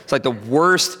 It's like the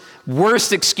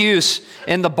worst excuse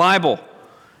in the Bible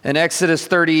in Exodus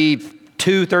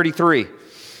 32, 33.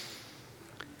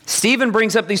 Stephen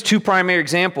brings up these 2 primary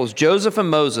examples, Joseph and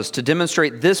Moses, to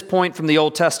demonstrate this point from the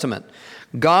Old Testament.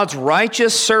 God's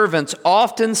righteous servants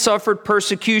often suffered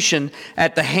persecution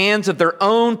at the hands of their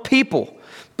own people,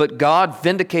 but God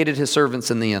vindicated his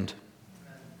servants in the end.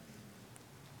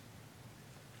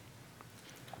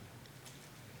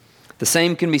 The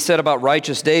same can be said about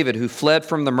righteous David, who fled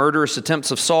from the murderous attempts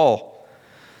of Saul.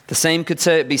 The same could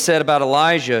be said about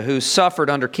Elijah, who suffered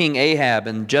under King Ahab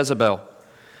and Jezebel.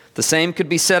 The same could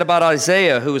be said about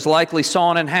Isaiah, who was likely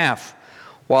sawn in half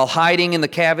while hiding in the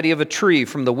cavity of a tree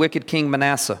from the wicked King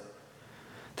Manasseh.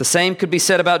 The same could be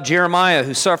said about Jeremiah,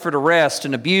 who suffered arrest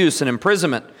and abuse and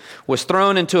imprisonment, was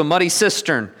thrown into a muddy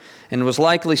cistern, and was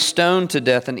likely stoned to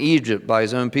death in Egypt by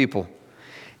his own people.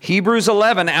 Hebrews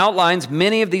 11 outlines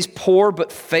many of these poor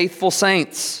but faithful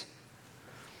saints.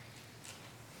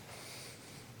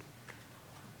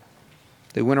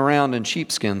 They went around in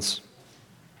sheepskins.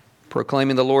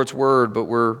 proclaiming the Lord's word, but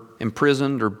were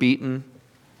imprisoned or beaten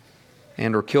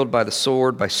and or killed by the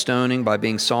sword, by stoning, by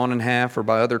being sawn in half, or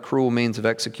by other cruel means of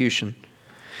execution.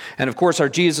 And of course, our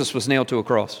Jesus was nailed to a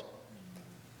cross.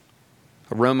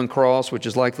 A Roman cross, which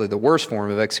is likely the worst form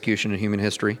of execution in human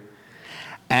history,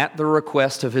 at the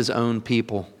request of his own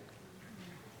people.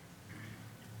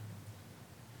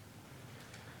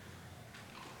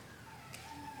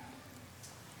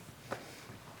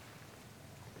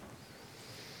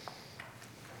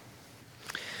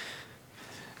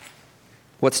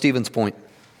 What's Stephen's point?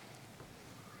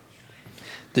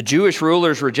 The Jewish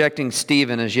rulers rejecting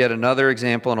Stephen is yet another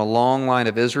example in a long line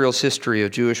of Israel's history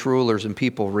of Jewish rulers and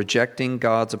people rejecting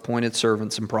God's appointed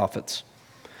servants and prophets.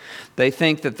 They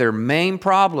think that their main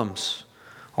problems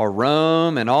are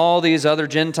Rome and all these other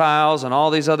Gentiles and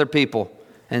all these other people.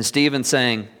 And Stephen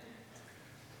saying,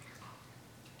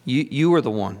 you are the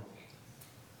one.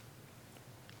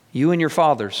 You and your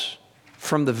fathers,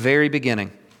 from the very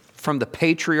beginning, from the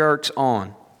patriarchs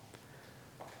on,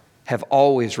 have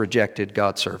always rejected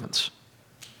God's servants.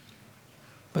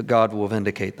 But God will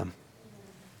vindicate them.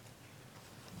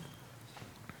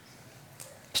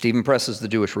 Stephen presses the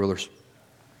Jewish rulers.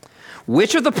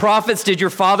 Which of the prophets did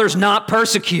your fathers not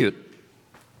persecute?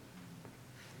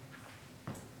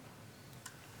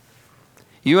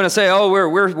 You want to say, oh,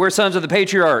 we're sons of the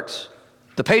patriarchs.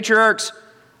 The patriarchs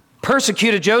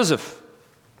persecuted Joseph.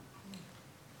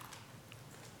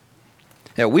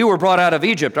 Yeah, we were brought out of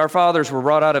Egypt. Our fathers were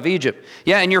brought out of Egypt.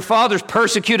 Yeah, and your fathers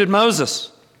persecuted Moses.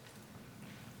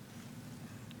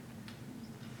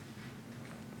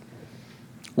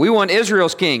 We want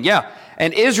Israel's king. Yeah,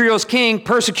 and Israel's king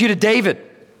persecuted David.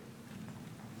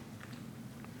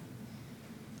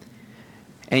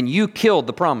 And you killed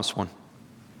the promised one,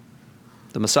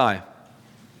 the Messiah.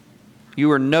 You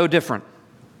are no different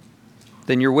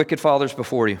than your wicked fathers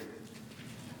before you.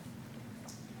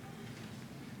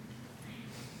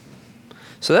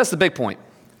 So that's the big point.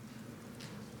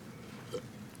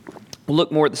 We'll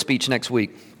look more at the speech next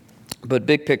week. But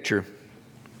big picture,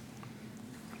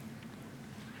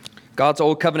 God's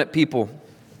old covenant people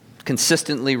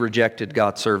consistently rejected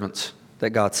God's servants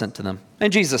that God sent to them.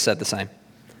 And Jesus said the same.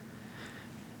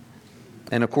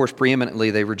 And of course, preeminently,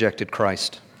 they rejected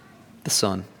Christ, the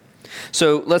Son.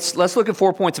 So let's look at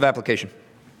 4 points of application.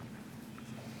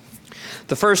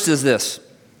 The first is this.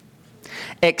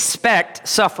 Expect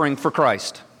suffering for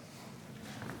Christ.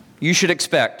 You should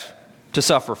expect to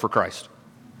suffer for Christ.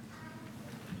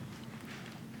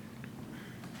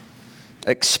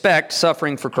 Expect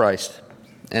suffering for Christ.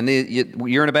 And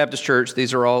you're in a Baptist church.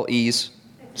 These are all E's.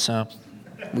 So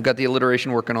we've got the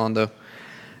alliteration working on, though.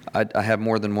 I have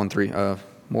more than one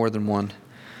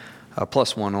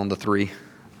plus one on the 3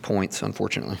 points,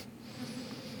 unfortunately.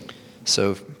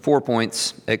 So 4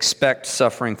 points. Expect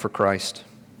suffering for Christ.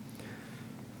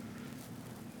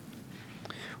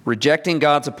 Rejecting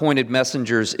God's appointed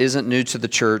messengers isn't new to the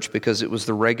church because it was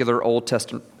the regular Old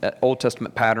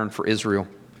Testament pattern for Israel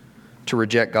to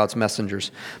reject God's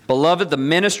messengers. Beloved, the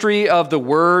ministry of the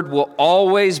word will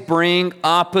always bring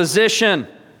opposition.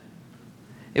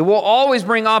 It will always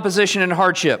bring opposition and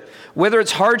hardship. Whether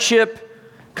it's hardship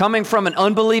coming from an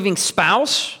unbelieving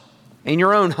spouse in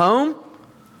your own home,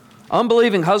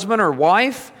 unbelieving husband or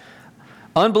wife,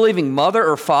 unbelieving mother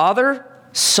or father,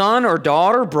 son or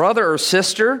daughter, brother or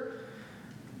sister,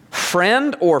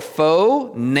 friend or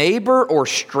foe, neighbor or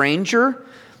stranger.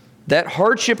 That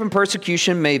hardship and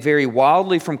persecution may vary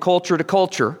wildly from culture to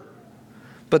culture,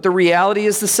 but the reality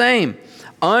is the same.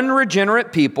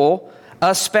 Unregenerate people,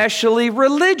 especially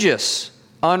religious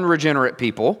unregenerate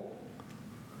people,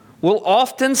 will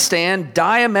often stand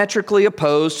diametrically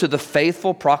opposed to the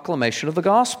faithful proclamation of the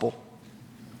gospel.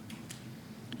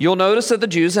 You'll notice that the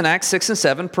Jews in Acts 6 and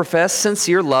 7 profess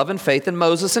sincere love and faith in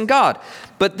Moses and God.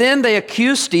 But then they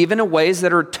accuse Stephen in ways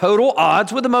that are total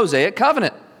odds with the Mosaic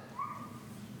covenant.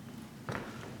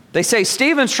 They say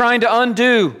Stephen's trying to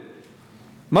undo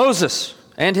Moses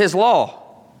and his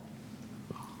law.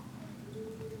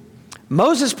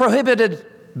 Moses prohibited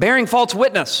bearing false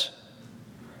witness.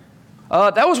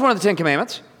 That was one of the 10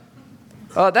 Commandments.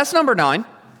 That's number 9.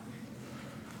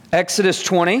 Exodus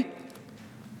 20.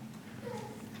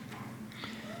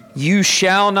 You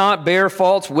shall not bear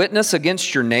false witness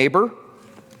against your neighbor.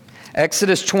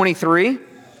 Exodus 23.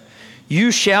 You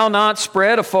shall not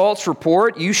spread a false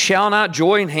report. You shall not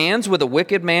join hands with a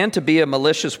wicked man to be a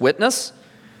malicious witness.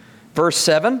 Verse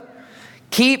 7.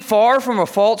 Keep far from a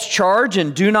false charge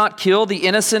and do not kill the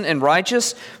innocent and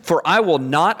righteous, for I will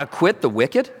not acquit the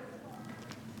wicked.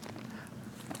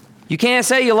 You can't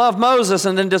say you love Moses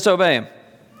and then disobey him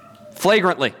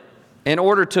flagrantly in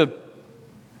order to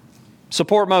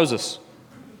Support Moses.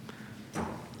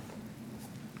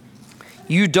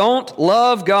 You don't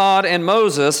love God and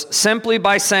Moses simply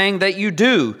by saying that you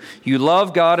do. You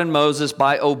love God and Moses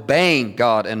by obeying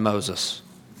God and Moses.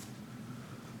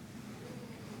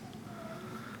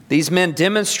 These men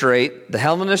demonstrate, the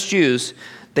Hellenist Jews,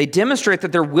 they demonstrate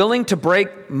that they're willing to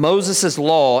break Moses'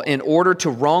 law in order to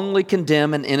wrongly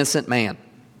condemn an innocent man.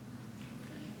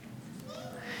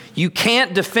 You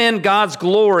can't defend God's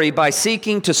glory by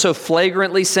seeking to so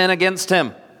flagrantly sin against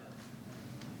Him.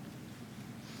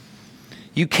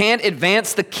 You can't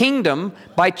advance the kingdom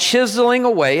by chiseling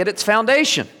away at its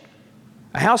foundation.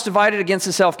 A house divided against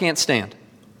itself can't stand.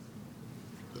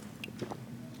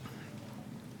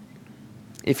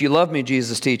 If you love me,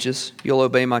 Jesus teaches, you'll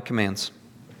obey my commands.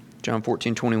 John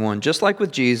 14:21. Just like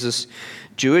with Jesus,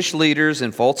 Jewish leaders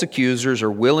and false accusers are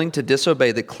willing to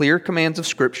disobey the clear commands of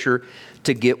Scripture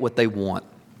to get what they want.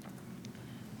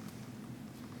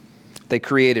 They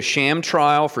create a sham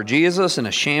trial for Jesus and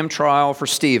a sham trial for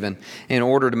Stephen in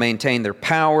order to maintain their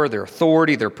power, their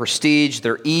authority, their prestige,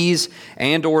 their ease,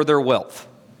 and or their wealth.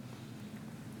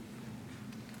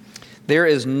 There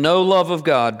is no love of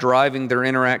God driving their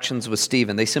interactions with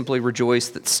Stephen. They simply rejoice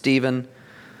that Stephen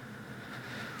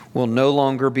will no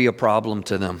longer be a problem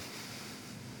to them.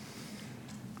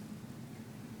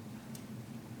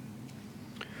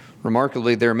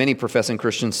 Remarkably, there are many professing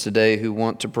Christians today who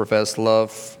want to profess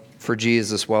love for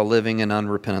Jesus while living in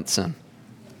unrepentant sin.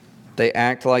 They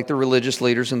act like the religious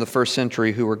leaders in the first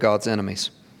century who were God's enemies.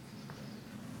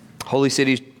 Holy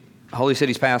City's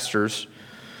pastors,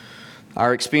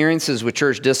 our experiences with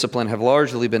church discipline have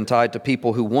largely been tied to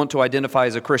people who want to identify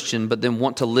as a Christian but then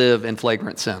want to live in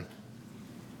flagrant sin.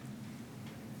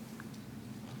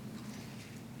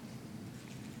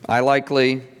 I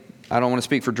don't want to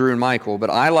speak for Drew and Michael, but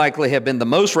I likely have been the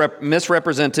most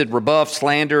misrepresented, rebuffed,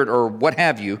 slandered, or what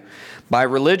have you, by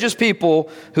religious people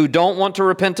who don't want to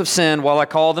repent of sin while I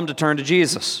call them to turn to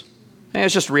Jesus. And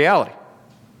it's just reality.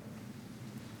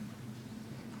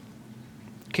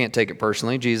 Can't take it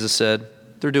personally. Jesus said,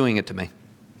 they're doing it to me.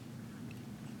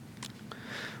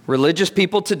 Religious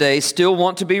people today still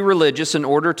want to be religious in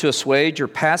order to assuage or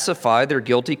pacify their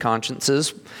guilty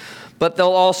consciences, but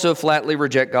they'll also flatly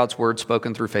reject God's word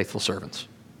spoken through faithful servants.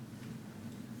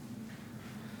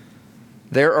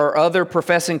 There are other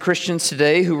professing Christians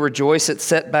today who rejoice at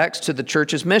setbacks to the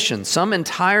church's mission. Some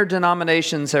entire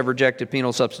denominations have rejected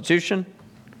penal substitution,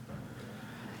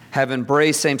 have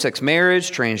embraced same-sex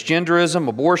marriage, transgenderism,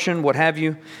 abortion, what have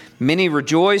you. Many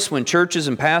rejoice when churches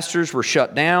and pastors were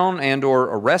shut down and or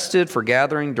arrested for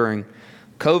gathering during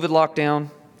COVID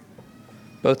lockdown,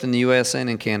 both in the U.S.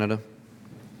 and in Canada.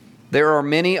 There are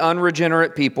many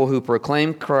unregenerate people who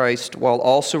proclaim Christ while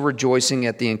also rejoicing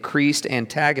at the increased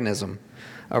antagonism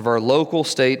of our local,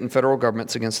 state, and federal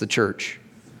governments against the church,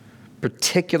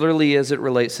 particularly as it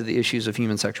relates to the issues of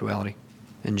human sexuality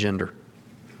and gender.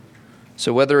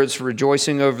 So whether it's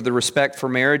rejoicing over the Respect for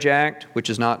Marriage Act, which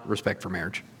is not respect for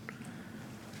marriage,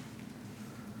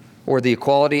 or the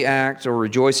Equality Act, or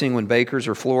rejoicing when bakers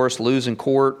or florists lose in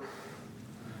court,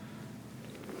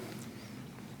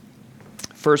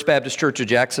 First Baptist Church of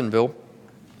Jacksonville,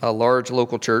 a large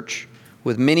local church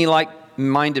with many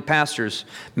like-minded pastors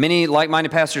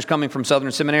coming from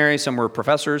Southern Seminary. Some were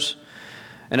professors,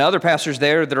 and other pastors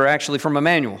there that are actually from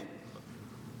Emmanuel.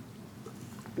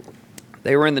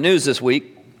 They were in the news this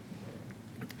week,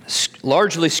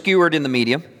 largely skewered in the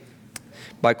media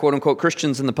by quote-unquote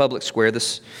Christians in the public square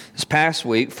this past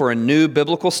week for a new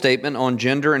biblical statement on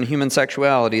gender and human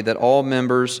sexuality that all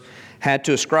members had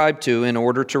to ascribe to in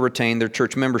order to retain their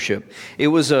church membership. It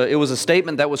was a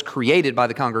statement that was created by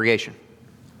the congregation.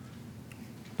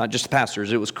 Not just the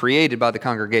pastors, it was created by the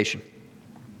congregation.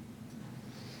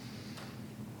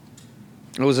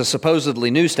 It was a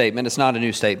supposedly new statement. It's not a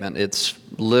new statement. It's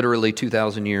literally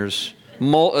 2,000 years,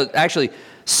 actually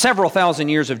several thousand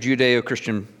years of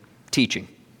Judeo-Christian teaching.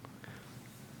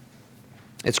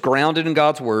 It's grounded in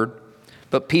God's word,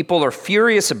 but people are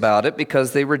furious about it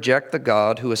because they reject the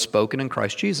God who has spoken in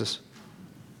Christ Jesus.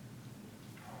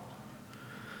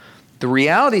 The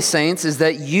reality, saints, is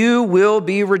that you will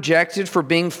be rejected for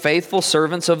being faithful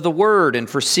servants of the word and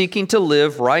for seeking to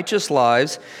live righteous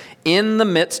lives in the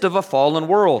midst of a fallen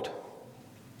world.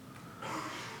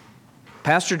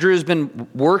 Pastor Drew has been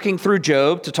working through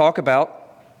Job to talk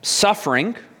about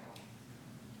suffering,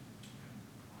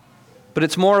 but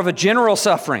it's more of a general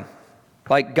suffering.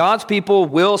 Like God's people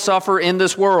will suffer in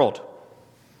this world.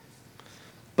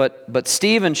 But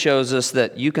Stephen shows us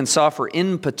that you can suffer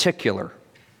in particular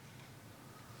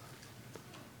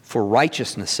for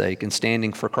righteousness' sake and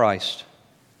standing for Christ.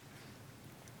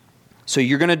 So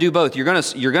you're going to do both. You're going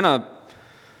to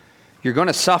You're going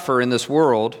to suffer in this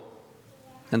world,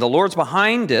 and the Lord's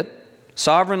behind it,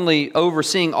 sovereignly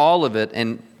overseeing all of it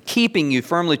and keeping you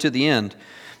firmly to the end.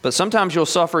 But sometimes you'll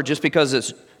suffer just because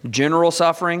it's general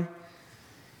suffering,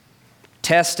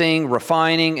 testing,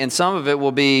 refining, and some of it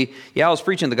will be, I was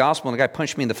preaching the gospel and the guy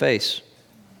punched me in the face.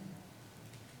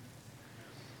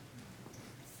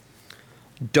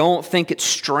 Don't think it's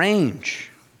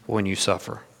strange when you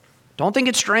suffer. Don't think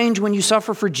it's strange when you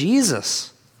suffer for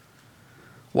Jesus.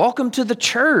 Welcome to the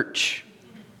church.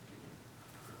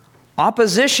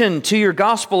 Opposition to your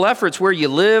gospel efforts where you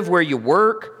live, where you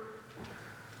work,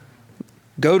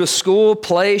 go to school,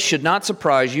 play, should not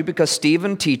surprise you, because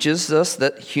Stephen teaches us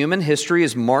that human history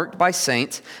is marked by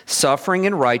saints suffering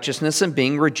in righteousness and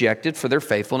being rejected for their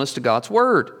faithfulness to God's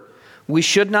word. We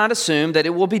should not assume that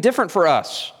it will be different for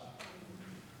us.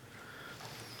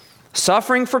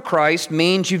 Suffering for Christ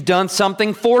means you've done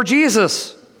something for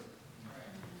Jesus.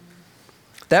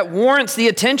 That warrants the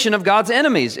attention of God's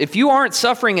enemies. If you aren't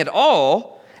suffering at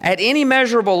all, at any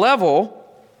measurable level,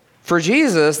 for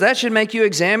Jesus, that should make you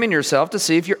examine yourself to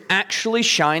see if you're actually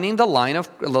shining the light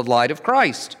of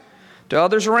Christ to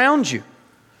others around you.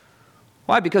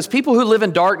 Why? Because people who live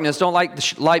in darkness don't like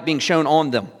the light being shown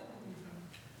on them.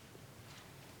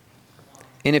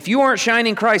 And if you aren't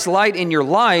shining Christ's light in your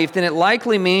life, then it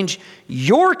likely means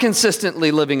you're consistently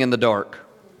living in the dark.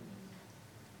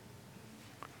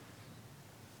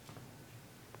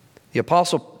 The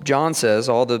Apostle John says,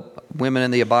 all the women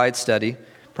in the Abide study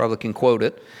probably can quote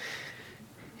it,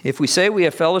 if we say we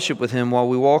have fellowship with him while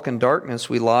we walk in darkness,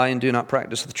 we lie and do not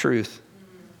practice the truth.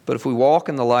 But if we walk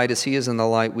in the light as he is in the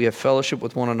light, we have fellowship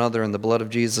with one another, and the blood of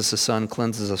Jesus, his Son,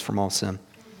 cleanses us from all sin.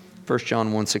 1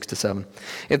 John 1, 6-7.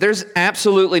 If there's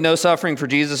absolutely no suffering for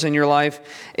Jesus in your life,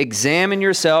 examine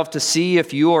yourself to see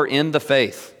if you are in the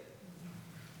faith.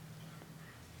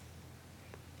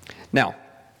 Now,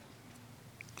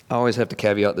 I always have to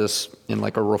caveat this in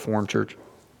like a Reformed church.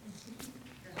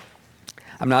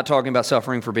 I'm not talking about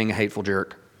suffering for being a hateful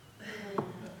jerk.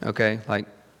 Okay?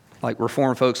 Like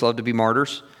Reformed folks love to be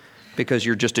martyrs because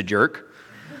you're just a jerk.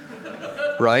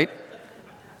 Right?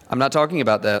 I'm not talking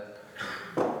about that.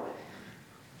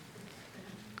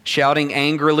 Shouting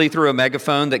angrily through a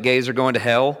megaphone that gays are going to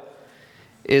hell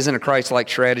isn't a Christ-like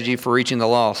strategy for reaching the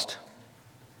lost.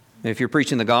 If you're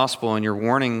preaching the gospel and you're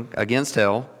warning against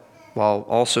hell while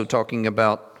also talking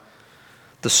about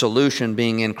the solution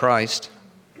being in Christ,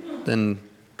 then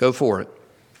go for it.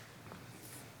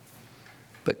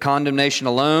 But condemnation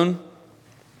alone,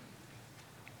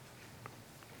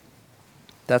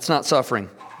 that's not suffering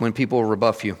when people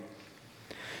rebuff you.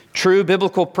 True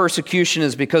biblical persecution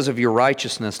is because of your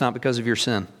righteousness, not because of your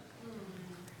sin.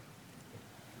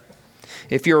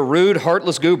 If you're a rude,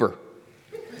 heartless goober,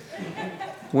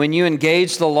 when you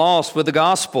engage the lost with the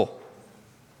gospel,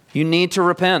 you need to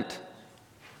repent.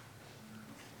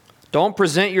 Don't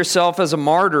present yourself as a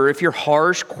martyr if you're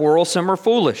harsh, quarrelsome, or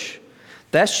foolish.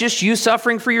 That's just you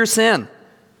suffering for your sin.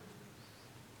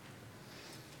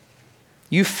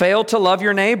 You fail to love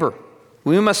your neighbor.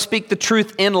 We must speak the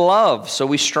truth in love, so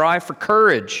we strive for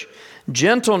courage,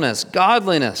 gentleness,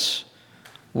 godliness,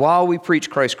 while we preach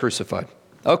Christ crucified.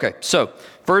 Okay, so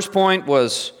first point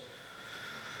was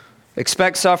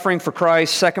expect suffering for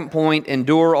Christ. Second point,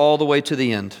 endure all the way to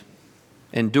the end.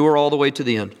 Endure all the way to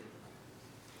the end.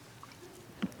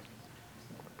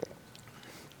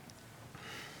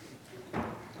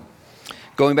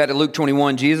 Going back to Luke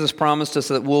 21, Jesus promised us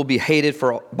that we'll be hated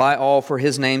by all for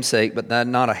his name's sake, but that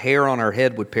not a hair on our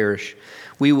head would perish.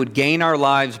 We would gain our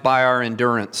lives by our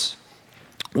endurance.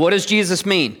 What does Jesus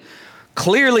mean?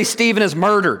 Clearly, Stephen is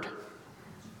murdered.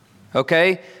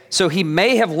 Okay? So he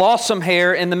may have lost some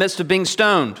hair in the midst of being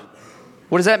stoned.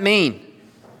 What does that mean?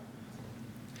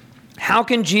 How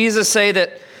can Jesus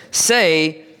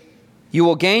say you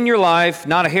will gain your life,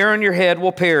 not a hair on your head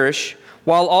will perish,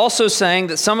 while also saying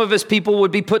that some of his people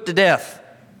would be put to death?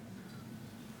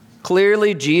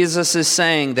 Clearly, Jesus is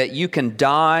saying that you can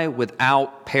die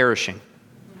without perishing.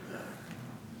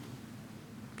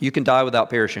 You can die without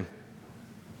perishing.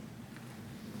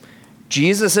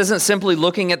 Jesus isn't simply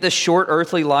looking at this short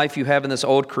earthly life you have in this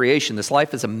old creation. This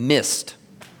life is a mist.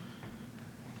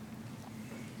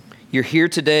 You're here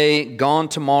today, gone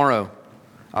tomorrow.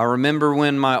 I remember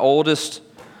when my oldest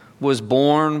was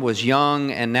born, was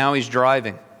young, and now he's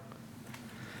driving.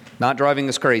 Not driving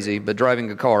us crazy, but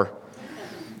driving a car.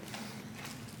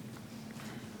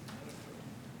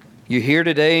 You're here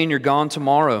today and you're gone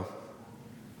tomorrow.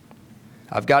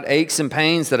 I've got aches and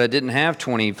pains that I didn't have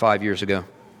 25 years ago.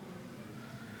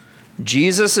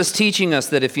 Jesus is teaching us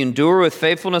that if you endure with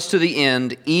faithfulness to the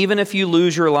end, even if you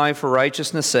lose your life for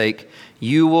righteousness' sake,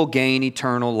 you will gain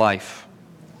eternal life.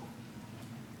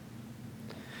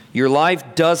 Your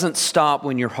life doesn't stop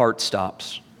when your heart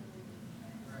stops.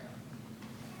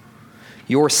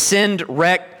 Your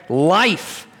sin-wrecked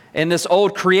life in this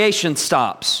old creation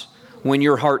stops when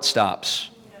your heart stops.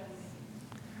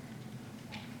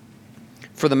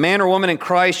 For the man or woman in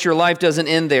Christ, your life doesn't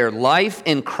end there. Life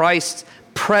in Christ's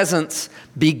presence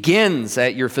begins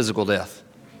at your physical death.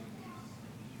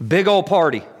 Big old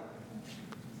party.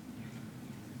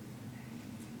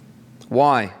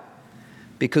 Why?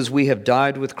 Because we have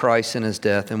died with Christ in his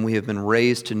death, and we have been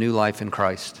raised to new life in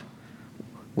Christ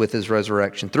with his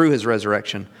resurrection, through his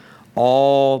resurrection,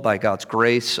 all by God's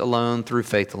grace alone, through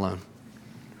faith alone.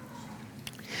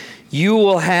 You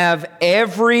will have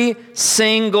every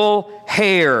single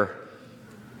hair,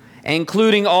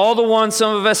 including all the ones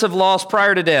some of us have lost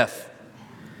prior to death,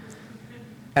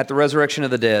 at the resurrection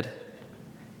of the dead,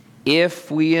 if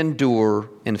we endure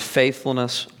in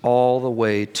faithfulness all the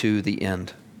way to the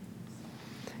end.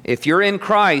 If you're in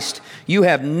Christ, you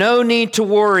have no need to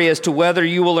worry as to whether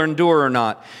you will endure or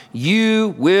not.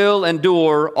 You will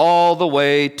endure all the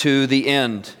way to the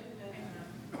end.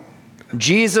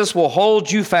 Jesus will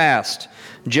hold you fast,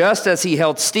 just as he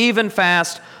held Stephen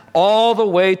fast all the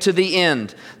way to the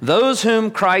end. Those whom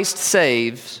Christ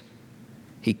saves,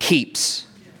 he keeps.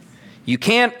 You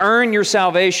can't earn your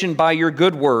salvation by your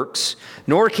good works,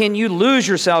 nor can you lose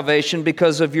your salvation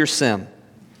because of your sin.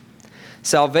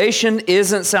 Salvation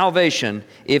isn't salvation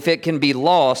if it can be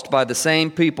lost by the same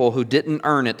people who didn't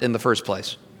earn it in the first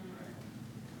place.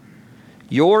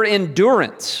 Your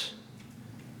endurance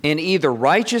in either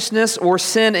righteousness or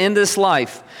sin in this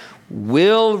life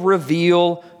will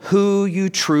reveal who you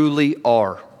truly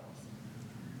are.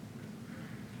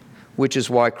 Which is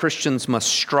why Christians must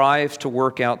strive to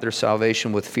work out their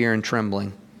salvation with fear and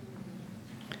trembling.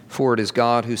 For it is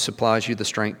God who supplies you the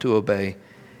strength to obey,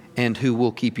 and who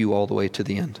will keep you all the way to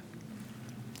the end.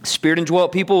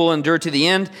 Spirit-indwelt people will endure to the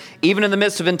end, even in the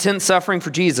midst of intense suffering for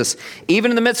Jesus.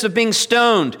 Even in the midst of being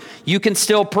stoned, you can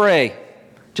still pray,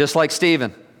 just like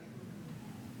Stephen.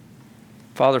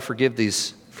 Father, forgive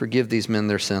these men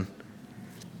their sin.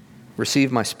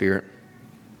 Receive my spirit,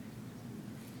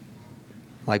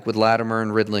 like with Latimer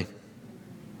and Ridley.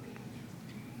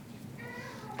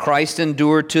 Christ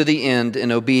endured to the end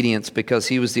in obedience because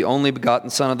he was the only begotten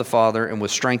Son of the Father and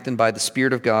was strengthened by the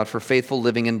Spirit of God for faithful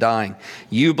living and dying.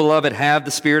 You, beloved, have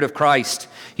the Spirit of Christ.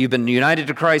 You've been united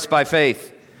to Christ by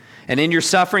faith. And in your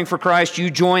suffering for Christ, you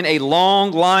join a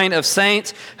long line of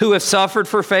saints who have suffered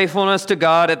for faithfulness to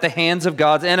God at the hands of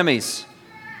God's enemies.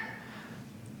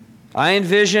 I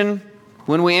envision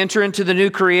when we enter into the new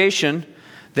creation,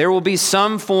 there will be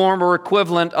some form or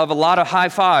equivalent of a lot of high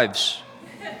fives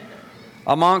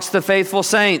amongst the faithful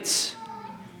saints.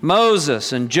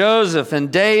 Moses and Joseph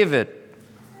and David.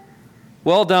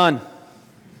 Well done.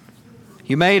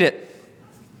 You made it.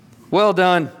 Well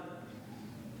done.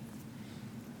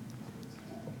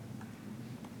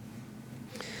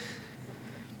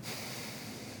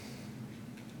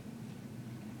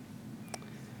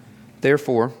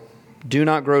 Therefore, do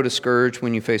not grow discouraged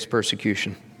when you face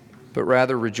persecution, but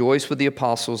rather rejoice with the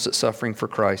apostles at suffering for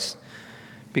Christ,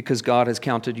 because God has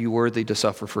counted you worthy to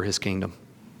suffer for his kingdom.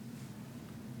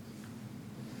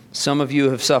 Some of you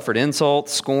have suffered insult,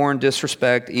 scorn,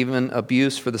 disrespect, even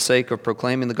abuse for the sake of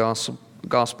proclaiming the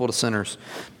gospel to sinners.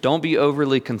 Don't be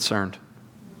overly concerned.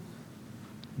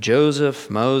 Joseph,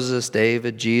 Moses,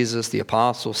 David, Jesus, the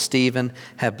apostles, Stephen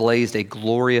have blazed a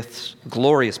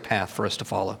glorious path for us to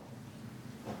follow.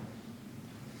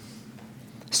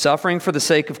 Suffering for the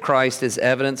sake of Christ is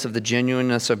evidence of the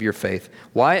genuineness of your faith.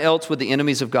 Why else would the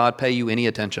enemies of God pay you any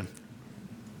attention?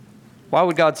 Why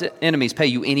would God's enemies pay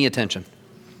you any attention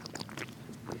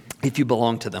if you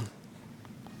belong to them?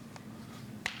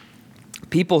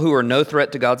 People who are no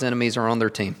threat to God's enemies are on their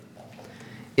team.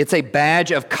 It's a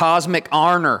badge of cosmic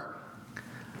honor.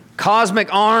 Cosmic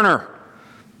honor.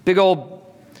 Big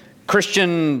old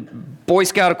Christian Boy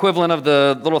Scout equivalent of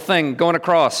the little thing going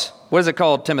across. What is it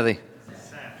called, Timothy?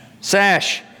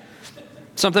 Sash.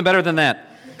 Something better than that.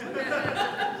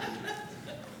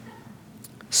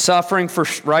 Suffering for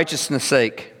righteousness'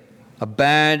 sake. A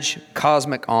badge,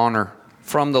 cosmic honor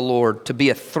from the Lord to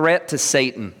be a threat to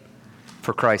Satan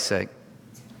for Christ's sake.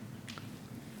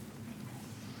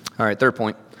 All right, third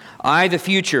point. I, the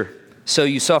future, so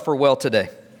you suffer well today.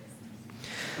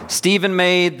 Stephen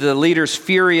made the leaders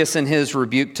furious in his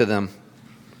rebuke to them.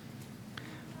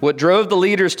 What drove the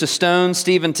leaders to stone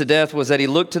Stephen to death was that he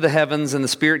looked to the heavens and the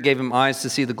Spirit gave him eyes to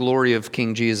see the glory of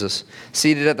King Jesus,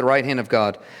 seated at the right hand of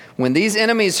God. When these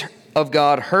enemies of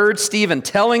God heard Stephen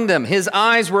telling them his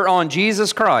eyes were on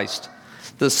Jesus Christ,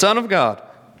 the Son of God,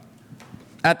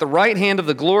 at the right hand of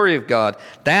the glory of God,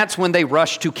 that's when they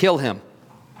rushed to kill him.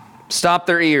 Stop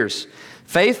their ears.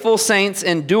 Faithful saints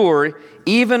endure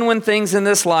even when things in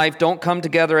this life don't come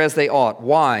together as they ought.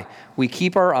 Why? We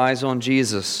keep our eyes on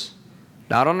Jesus.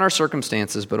 Not on our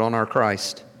circumstances, but on our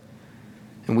Christ.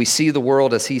 And we see the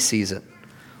world as he sees it.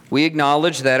 We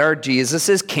acknowledge that our Jesus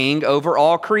is king over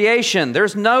all creation.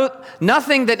 There's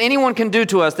nothing that anyone can do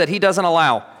to us that he doesn't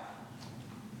allow.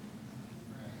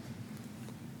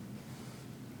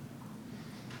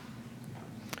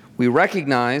 We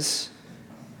recognize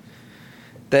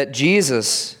that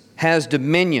Jesus has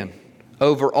dominion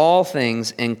over all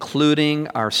things, including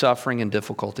our suffering and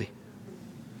difficulty.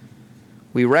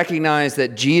 We recognize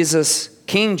that Jesus,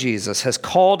 King Jesus, has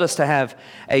called us to have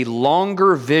a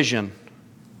longer vision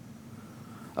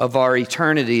of our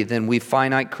eternity than we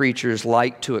finite creatures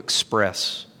like to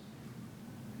express.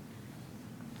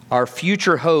 Our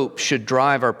future hope should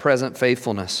drive our present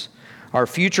faithfulness. Our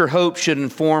future hope should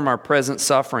inform our present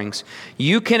sufferings.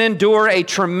 You can endure a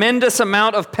tremendous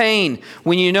amount of pain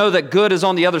when you know that good is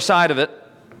on the other side of it.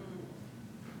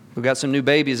 We've got some new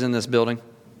babies in this building.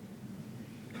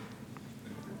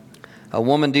 A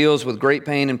woman deals with great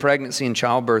pain in pregnancy and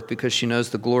childbirth because she knows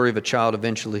the glory of a child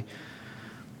eventually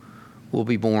will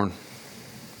be born.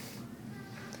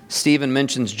 Stephen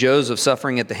mentions Joseph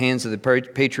suffering at the hands of the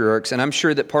patriarchs, and I'm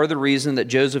sure that part of the reason that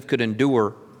Joseph could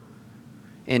endure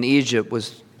in Egypt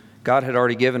was God had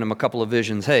already given him a couple of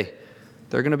visions. Hey,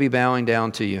 they're going to be bowing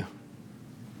down to you.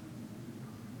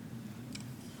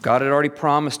 God had already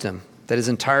promised him that his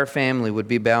entire family would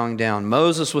be bowing down.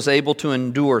 Moses was able to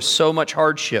endure so much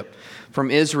hardship from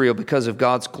Israel because of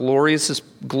God's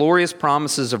glorious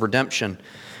promises of redemption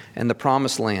and the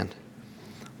promised land.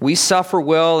 We suffer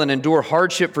well and endure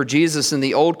hardship for Jesus in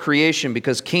the old creation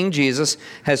because King Jesus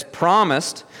has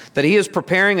promised that he is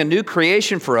preparing a new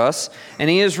creation for us and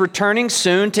he is returning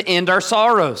soon to end our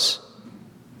sorrows.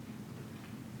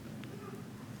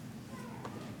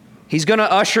 He's going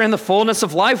to usher in the fullness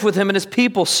of life with him and his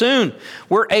people soon.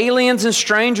 We're aliens and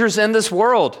strangers in this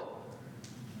world.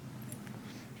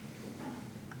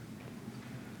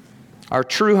 Our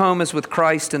true home is with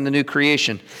Christ in the new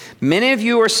creation. Many of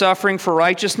you are suffering for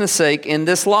righteousness' sake in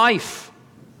this life.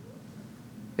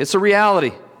 It's a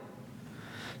reality.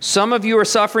 Some of you are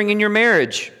suffering in your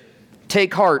marriage.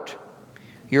 Take heart.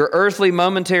 Your earthly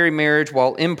momentary marriage,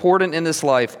 while important in this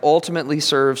life, ultimately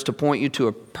serves to point you to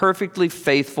a perfectly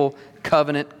faithful,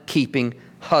 covenant-keeping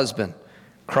husband,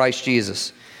 Christ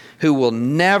Jesus, who will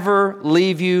never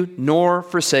leave you nor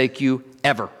forsake you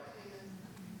ever.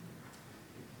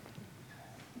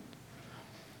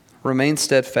 Remain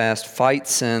steadfast, fight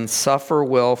sin, suffer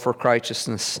well for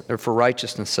righteousness'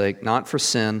 sake, not for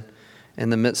sin, in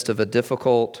the midst of a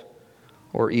difficult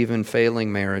or even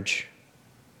failing marriage.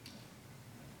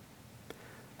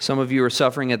 Some of you are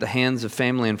suffering at the hands of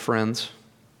family and friends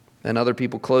and other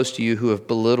people close to you who have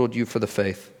belittled you for the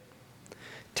faith.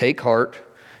 Take heart.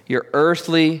 Your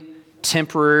earthly,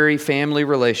 temporary family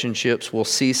relationships will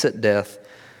cease at death,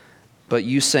 but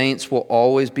you saints will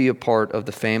always be a part of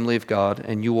the family of God,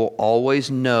 and you will always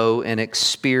know and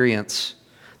experience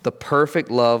the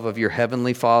perfect love of your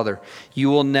heavenly Father.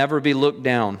 You will never be looked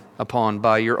down upon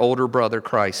by your older brother,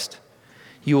 Christ.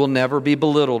 You will never be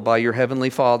belittled by your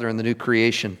heavenly Father in the new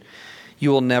creation.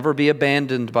 You will never be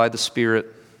abandoned by the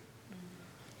Spirit,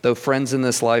 though friends in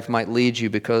this life might leave you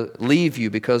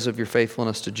because of your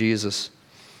faithfulness to Jesus.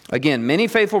 Again, many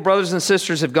faithful brothers and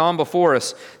sisters have gone before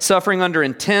us, suffering under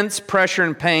intense pressure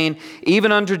and pain,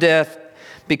 even under death,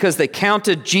 because they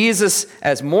counted Jesus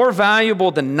as more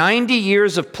valuable than 90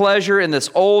 years of pleasure in this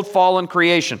old fallen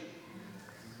creation.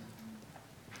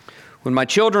 When my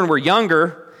children were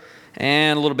younger,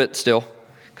 and a little bit still,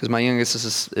 because my youngest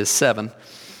is 7,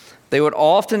 they would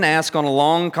often ask on a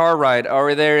long car ride, "Are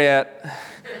we there yet?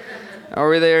 Are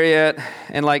we there yet?"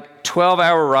 And like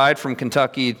 12-hour ride from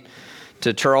Kentucky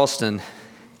to Charleston,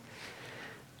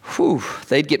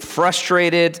 they'd get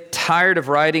frustrated, tired of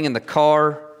riding in the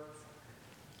car.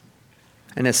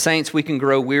 And as saints, we can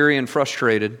grow weary and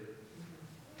frustrated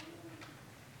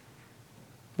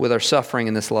with our suffering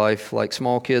in this life, like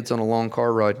small kids on a long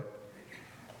car ride.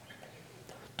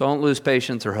 Don't lose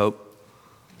patience or hope.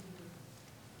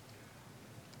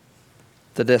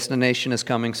 The destination is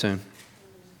coming soon.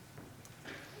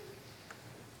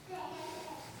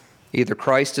 Either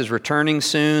Christ is returning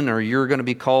soon or you're going to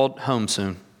be called home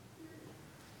soon.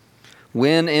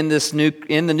 When in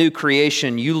the new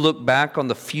creation, you look back on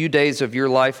the few days of your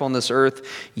life on this earth,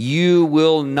 you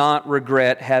will not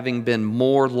regret having been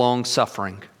more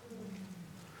long-suffering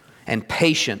and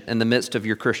patient in the midst of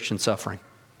your Christian suffering.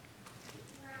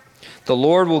 The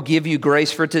Lord will give you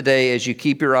grace for today as you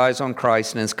keep your eyes on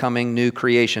Christ and His coming new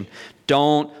creation.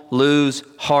 Don't lose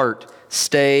heart.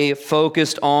 Stay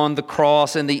focused on the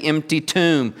cross and the empty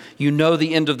tomb. You know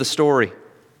the end of the story.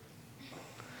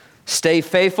 Stay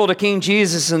faithful to King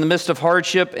Jesus in the midst of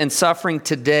hardship and suffering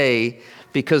today,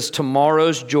 because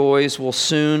tomorrow's joys will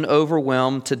soon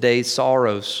overwhelm today's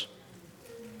sorrows.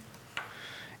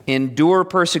 Endure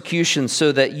persecution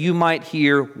so that you might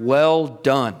hear, "Well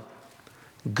done,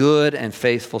 good and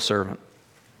faithful servant."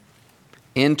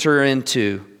 Enter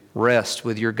into rest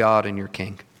with your God and your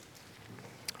King.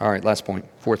 All right, last point,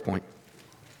 fourth point.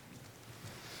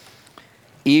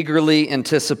 Eagerly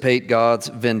anticipate God's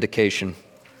vindication.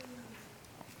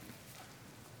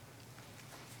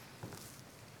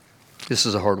 This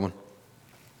is a hard one.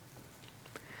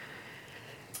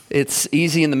 It's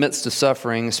easy in the midst of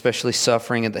suffering, especially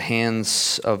suffering at the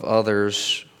hands of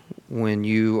others, when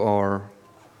you are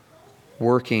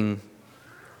working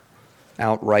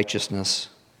out righteousness,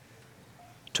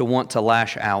 to want to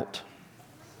lash out,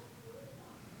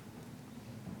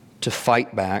 to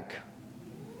fight back,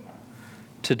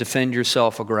 to defend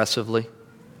yourself aggressively,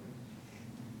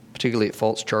 particularly at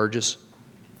false charges.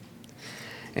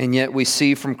 And yet we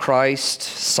see from Christ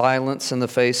silence in the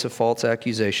face of false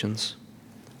accusations.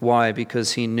 Why?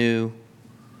 Because He knew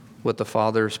what the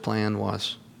Father's plan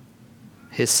was.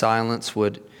 His silence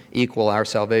would equal our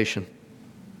salvation.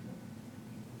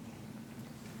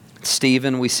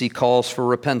 Stephen, we see calls for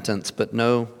repentance, but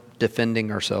no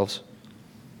defending ourselves.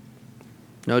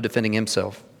 No defending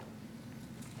himself.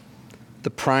 The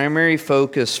primary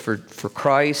focus for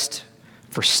Christ,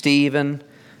 for Stephen,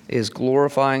 is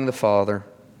glorifying the Father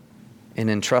and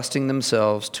entrusting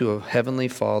themselves to a heavenly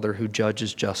Father who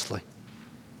judges justly.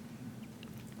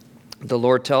 The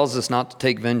Lord tells us not to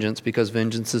take vengeance, because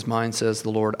vengeance is mine, says the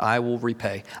Lord. I will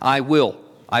repay. I will,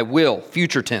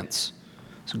 future tense.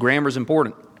 So grammar is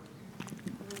important.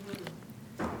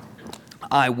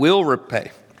 I will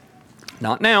repay.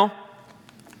 Not now,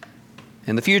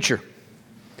 in the future.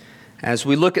 As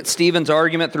we look at Stephen's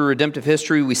argument through redemptive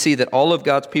history, we see that all of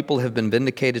God's people have been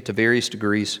vindicated to various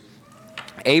degrees.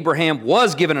 Abraham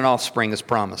was given an offspring as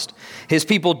promised. His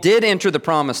people did enter the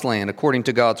promised land according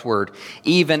to God's word,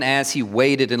 even as he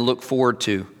waited and looked forward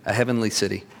to a heavenly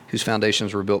city whose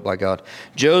foundations were built by God.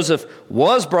 Joseph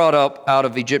was brought up out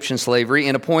of Egyptian slavery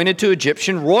and appointed to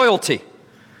Egyptian royalty.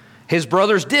 His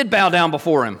brothers did bow down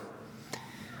before him.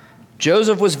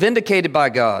 Joseph was vindicated by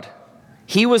God.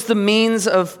 He was the means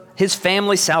of his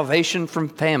family's salvation from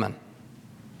famine.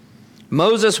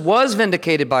 Moses was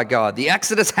vindicated by God. The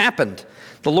Exodus happened.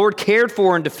 The Lord cared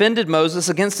for and defended Moses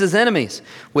against his enemies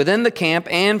within the camp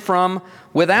and from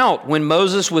without. When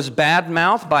Moses was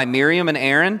bad-mouthed by Miriam and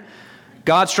Aaron,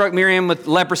 God struck Miriam with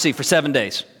leprosy for 7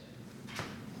 days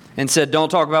and said, "Don't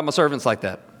talk about my servants like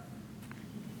that."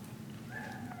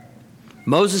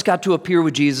 Moses got to appear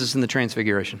with Jesus in the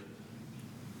Transfiguration.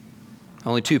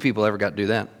 Only 2 people ever got to do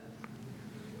that.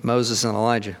 Moses and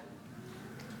Elijah.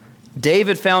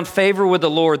 David found favor with the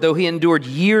Lord, though he endured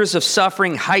years of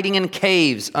suffering, hiding in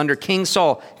caves under King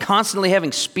Saul, constantly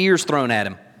having spears thrown at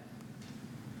him.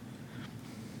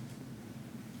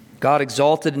 God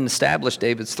exalted and established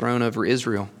David's throne over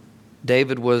Israel.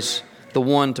 David was the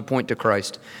one to point to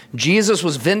Christ. Jesus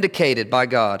was vindicated by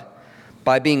God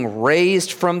by being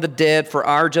raised from the dead for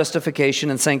our justification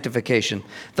and sanctification.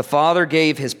 The Father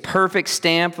gave His perfect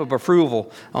stamp of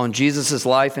approval on Jesus'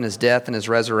 life and His death and His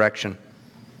resurrection.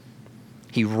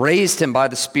 He raised Him by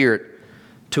the Spirit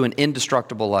to an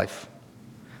indestructible life.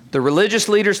 The religious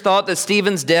leaders thought that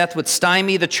Stephen's death would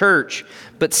stymie the church,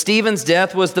 but Stephen's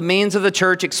death was the means of the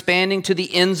church expanding to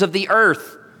the ends of the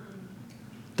earth.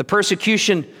 The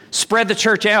persecution spread the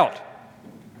church out.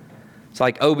 It's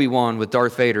like Obi-Wan with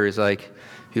Darth Vader. He's like,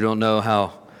 "You don't know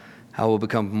how we'll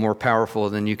become more powerful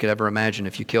than you could ever imagine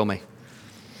if you kill me."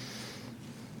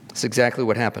 That's exactly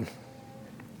what happened.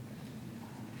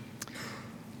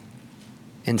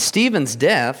 And Stephen's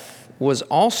death was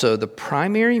also the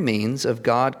primary means of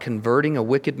God converting a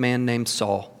wicked man named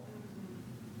Saul,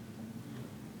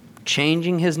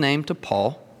 changing his name to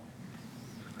Paul,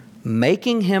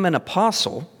 making him an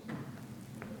apostle,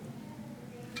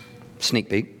 sneak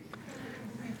peek,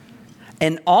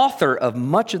 an author of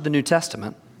much of the New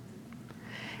Testament,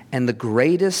 and the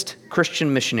greatest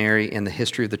Christian missionary in the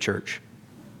history of the church.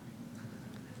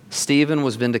 Stephen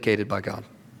was vindicated by God.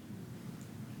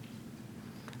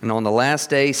 And on the last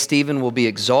day, Stephen will be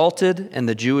exalted and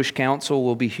the Jewish council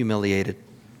will be humiliated.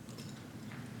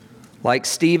 Like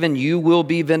Stephen, you will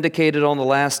be vindicated on the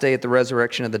last day at the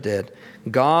resurrection of the dead.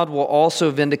 God will also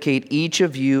vindicate each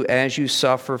of you as you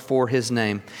suffer for his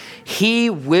name. He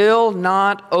will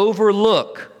not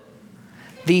overlook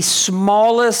the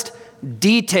smallest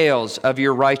details of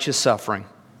your righteous suffering.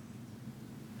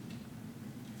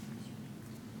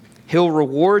 He'll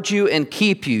reward you and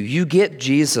keep you. You get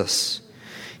Jesus.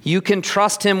 You can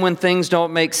trust him when things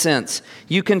don't make sense.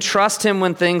 You can trust him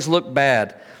when things look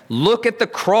bad. Look at the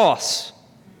cross.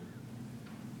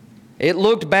 It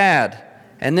looked bad.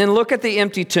 And then look at the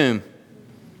empty tomb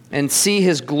and see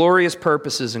his glorious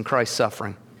purposes in Christ's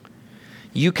suffering.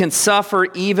 You can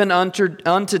suffer even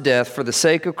unto death for the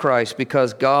sake of Christ,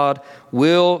 because God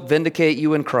will vindicate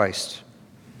you in Christ.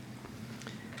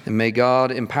 And may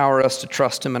God empower us to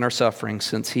trust him in our suffering,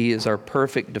 since he is our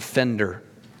perfect defender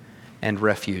and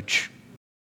refuge.